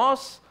na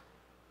laws.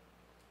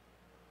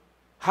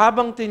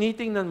 Habang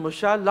tinitingnan mo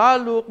siya,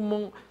 lalo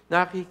mong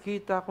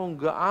nakikita kung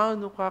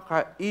gaano ka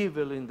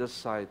ka-evil in the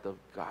sight of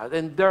God.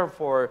 And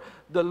therefore,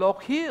 the law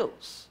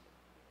kills.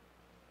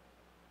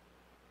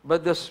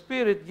 But the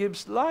Spirit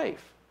gives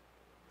life.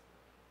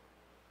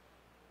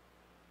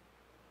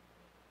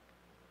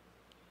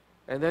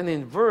 And then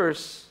in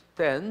verse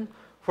 10,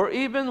 for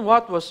even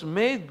what was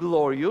made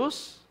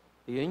glorious,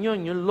 yun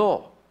yung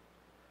law,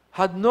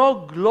 had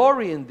no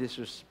glory in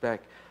this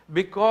respect,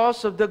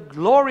 because of the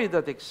glory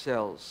that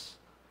excels.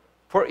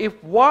 For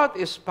if what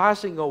is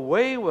passing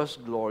away was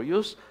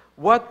glorious,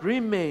 what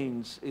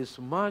remains is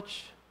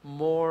much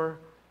more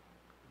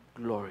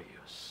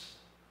glorious.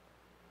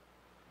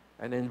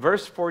 And in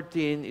verse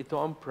 14, ito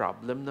ang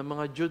problem ng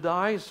mga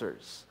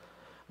Judaizers.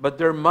 But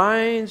their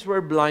minds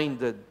were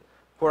blinded,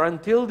 for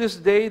until this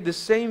day, the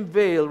same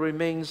veil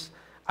remains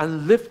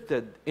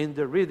unlifted in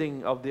the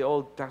reading of the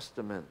Old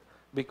Testament,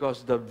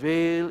 because the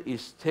veil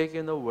is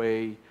taken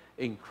away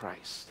in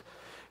Christ.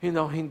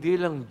 Hindi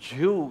lang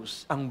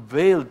Jews ang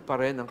veiled pa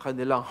rin ang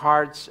kanilang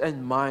hearts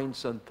and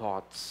minds and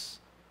thoughts.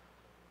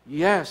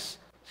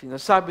 Yes,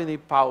 sinasabi ni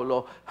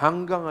Paulo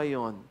hanggang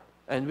ngayon,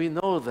 and we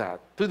know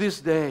that, to this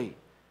day,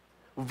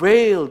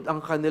 veiled ang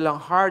kanilang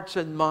hearts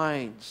and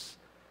minds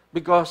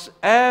because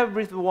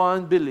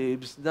everyone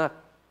believes that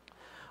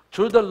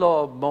through the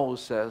law of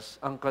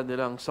Moses ang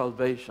kanilang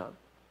salvation.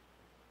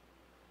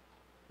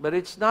 But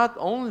it's not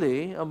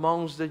only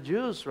amongst the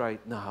Jews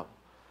right now.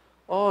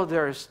 Oh,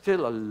 there are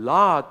still a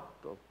lot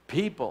of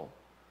people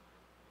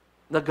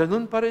na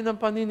ganun pa rin ang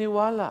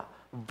paniniwala.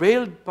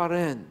 Veiled pa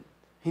rin.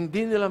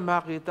 Hindi nila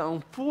makita ang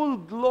full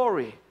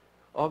glory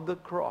of the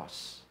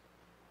cross.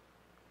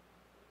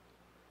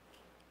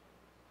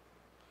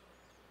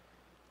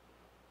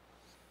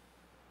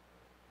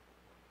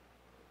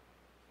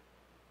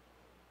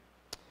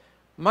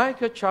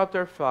 Micah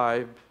chapter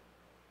 5,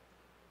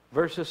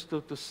 verses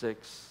 2 to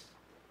 6,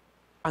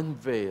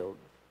 unveiled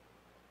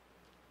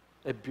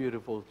a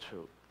beautiful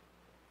truth.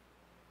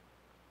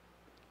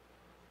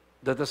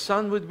 That the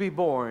Son would be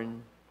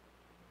born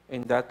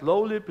in that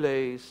lowly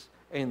place,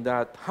 in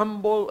that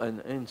humble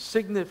and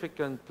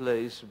insignificant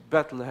place,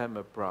 Bethlehem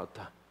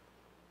Ephrathah.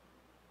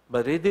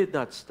 But it did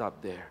not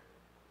stop there.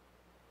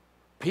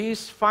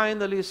 Peace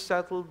finally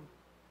settled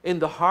in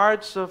the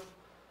hearts of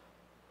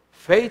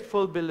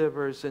faithful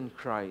believers in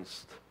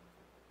Christ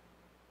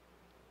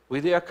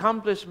with the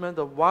accomplishment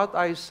of what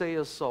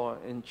Isaiah saw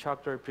in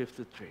chapter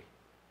 53.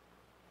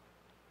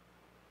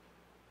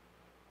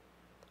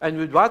 And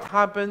with what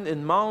happened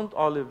in Mount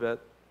Olivet,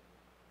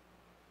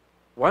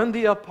 when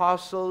the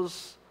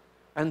apostles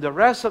and the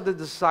rest of the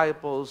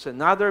disciples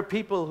and other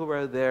people who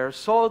were there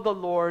saw the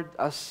Lord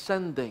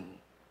ascending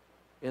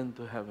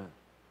into heaven.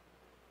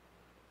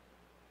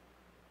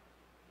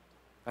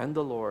 And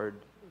the Lord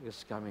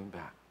is coming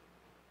back.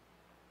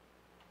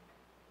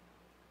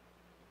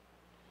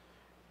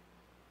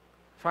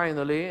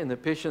 Finally, in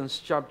Ephesians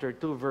chapter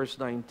 2, verse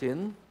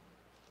 19,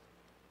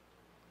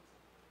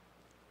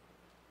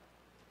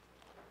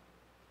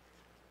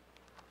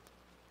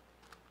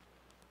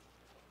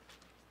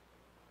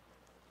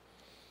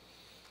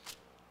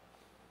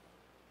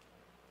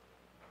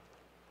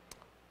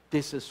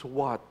 this is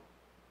what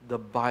the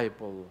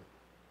Bible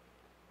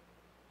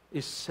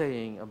is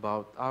saying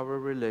about our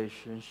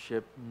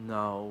relationship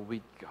now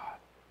with God.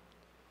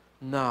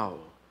 Now,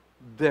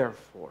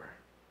 therefore,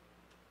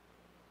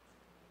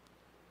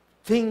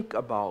 think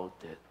about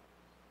it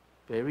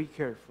very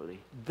carefully.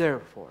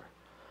 Therefore,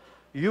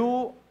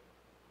 you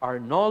are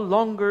no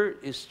longer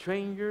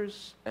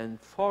strangers and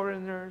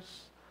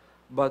foreigners,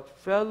 but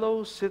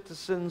fellow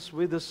citizens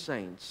with the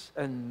saints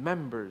and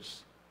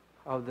members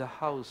of the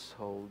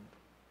household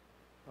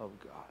of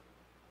God.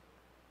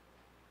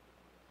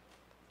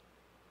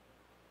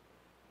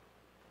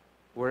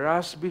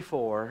 Whereas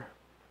before,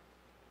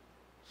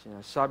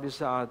 sinasabi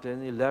sa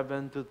atin,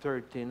 11 to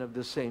 13 of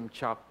the same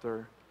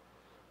chapter,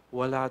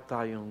 wala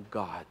tayong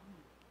God.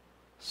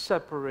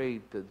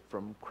 Separated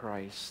from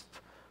Christ.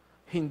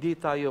 Hindi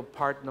tayo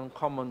part ng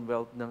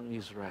Commonwealth ng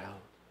Israel.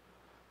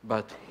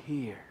 But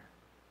here,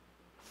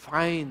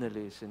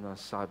 finally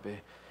sinasabi,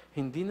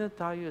 hindi na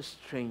tayo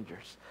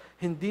strangers.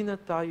 Hindi na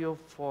tayo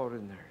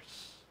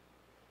foreigners.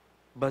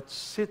 But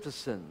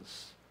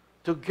citizens,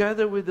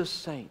 together with the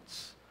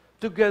saints,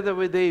 together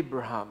with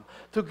Abraham,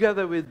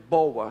 together with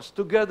Boaz,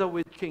 together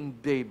with King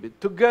David,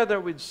 together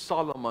with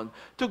Solomon,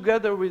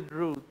 together with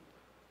Ruth,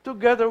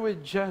 together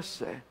with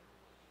Jesse,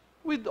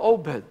 with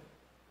Obed.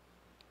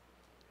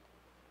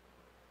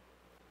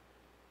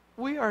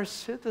 We are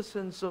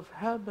citizens of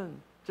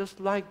heaven, just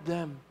like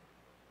them.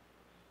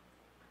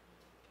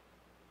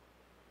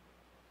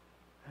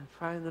 And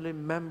finally,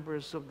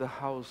 members of the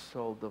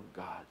household of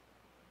God.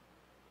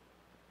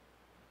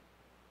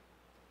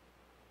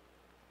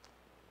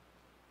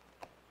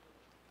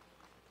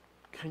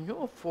 Can you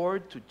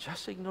afford to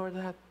just ignore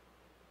that?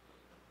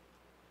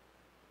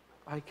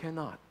 I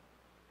cannot.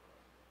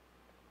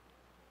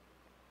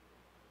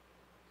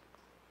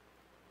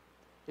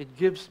 It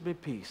gives me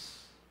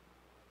peace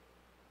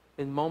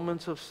in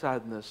moments of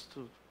sadness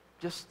to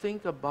just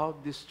think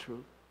about this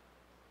truth,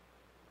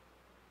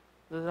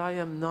 that I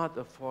am not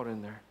a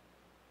foreigner.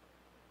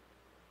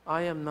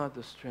 I am not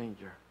a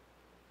stranger.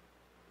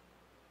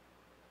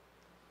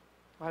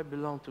 I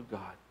belong to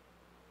God.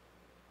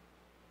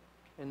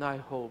 And I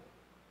hope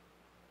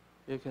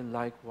you can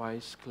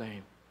likewise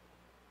claim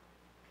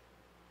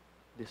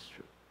this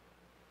truth.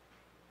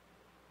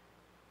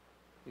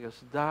 Because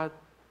that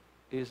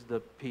is the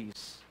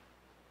peace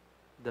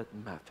that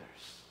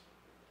matters.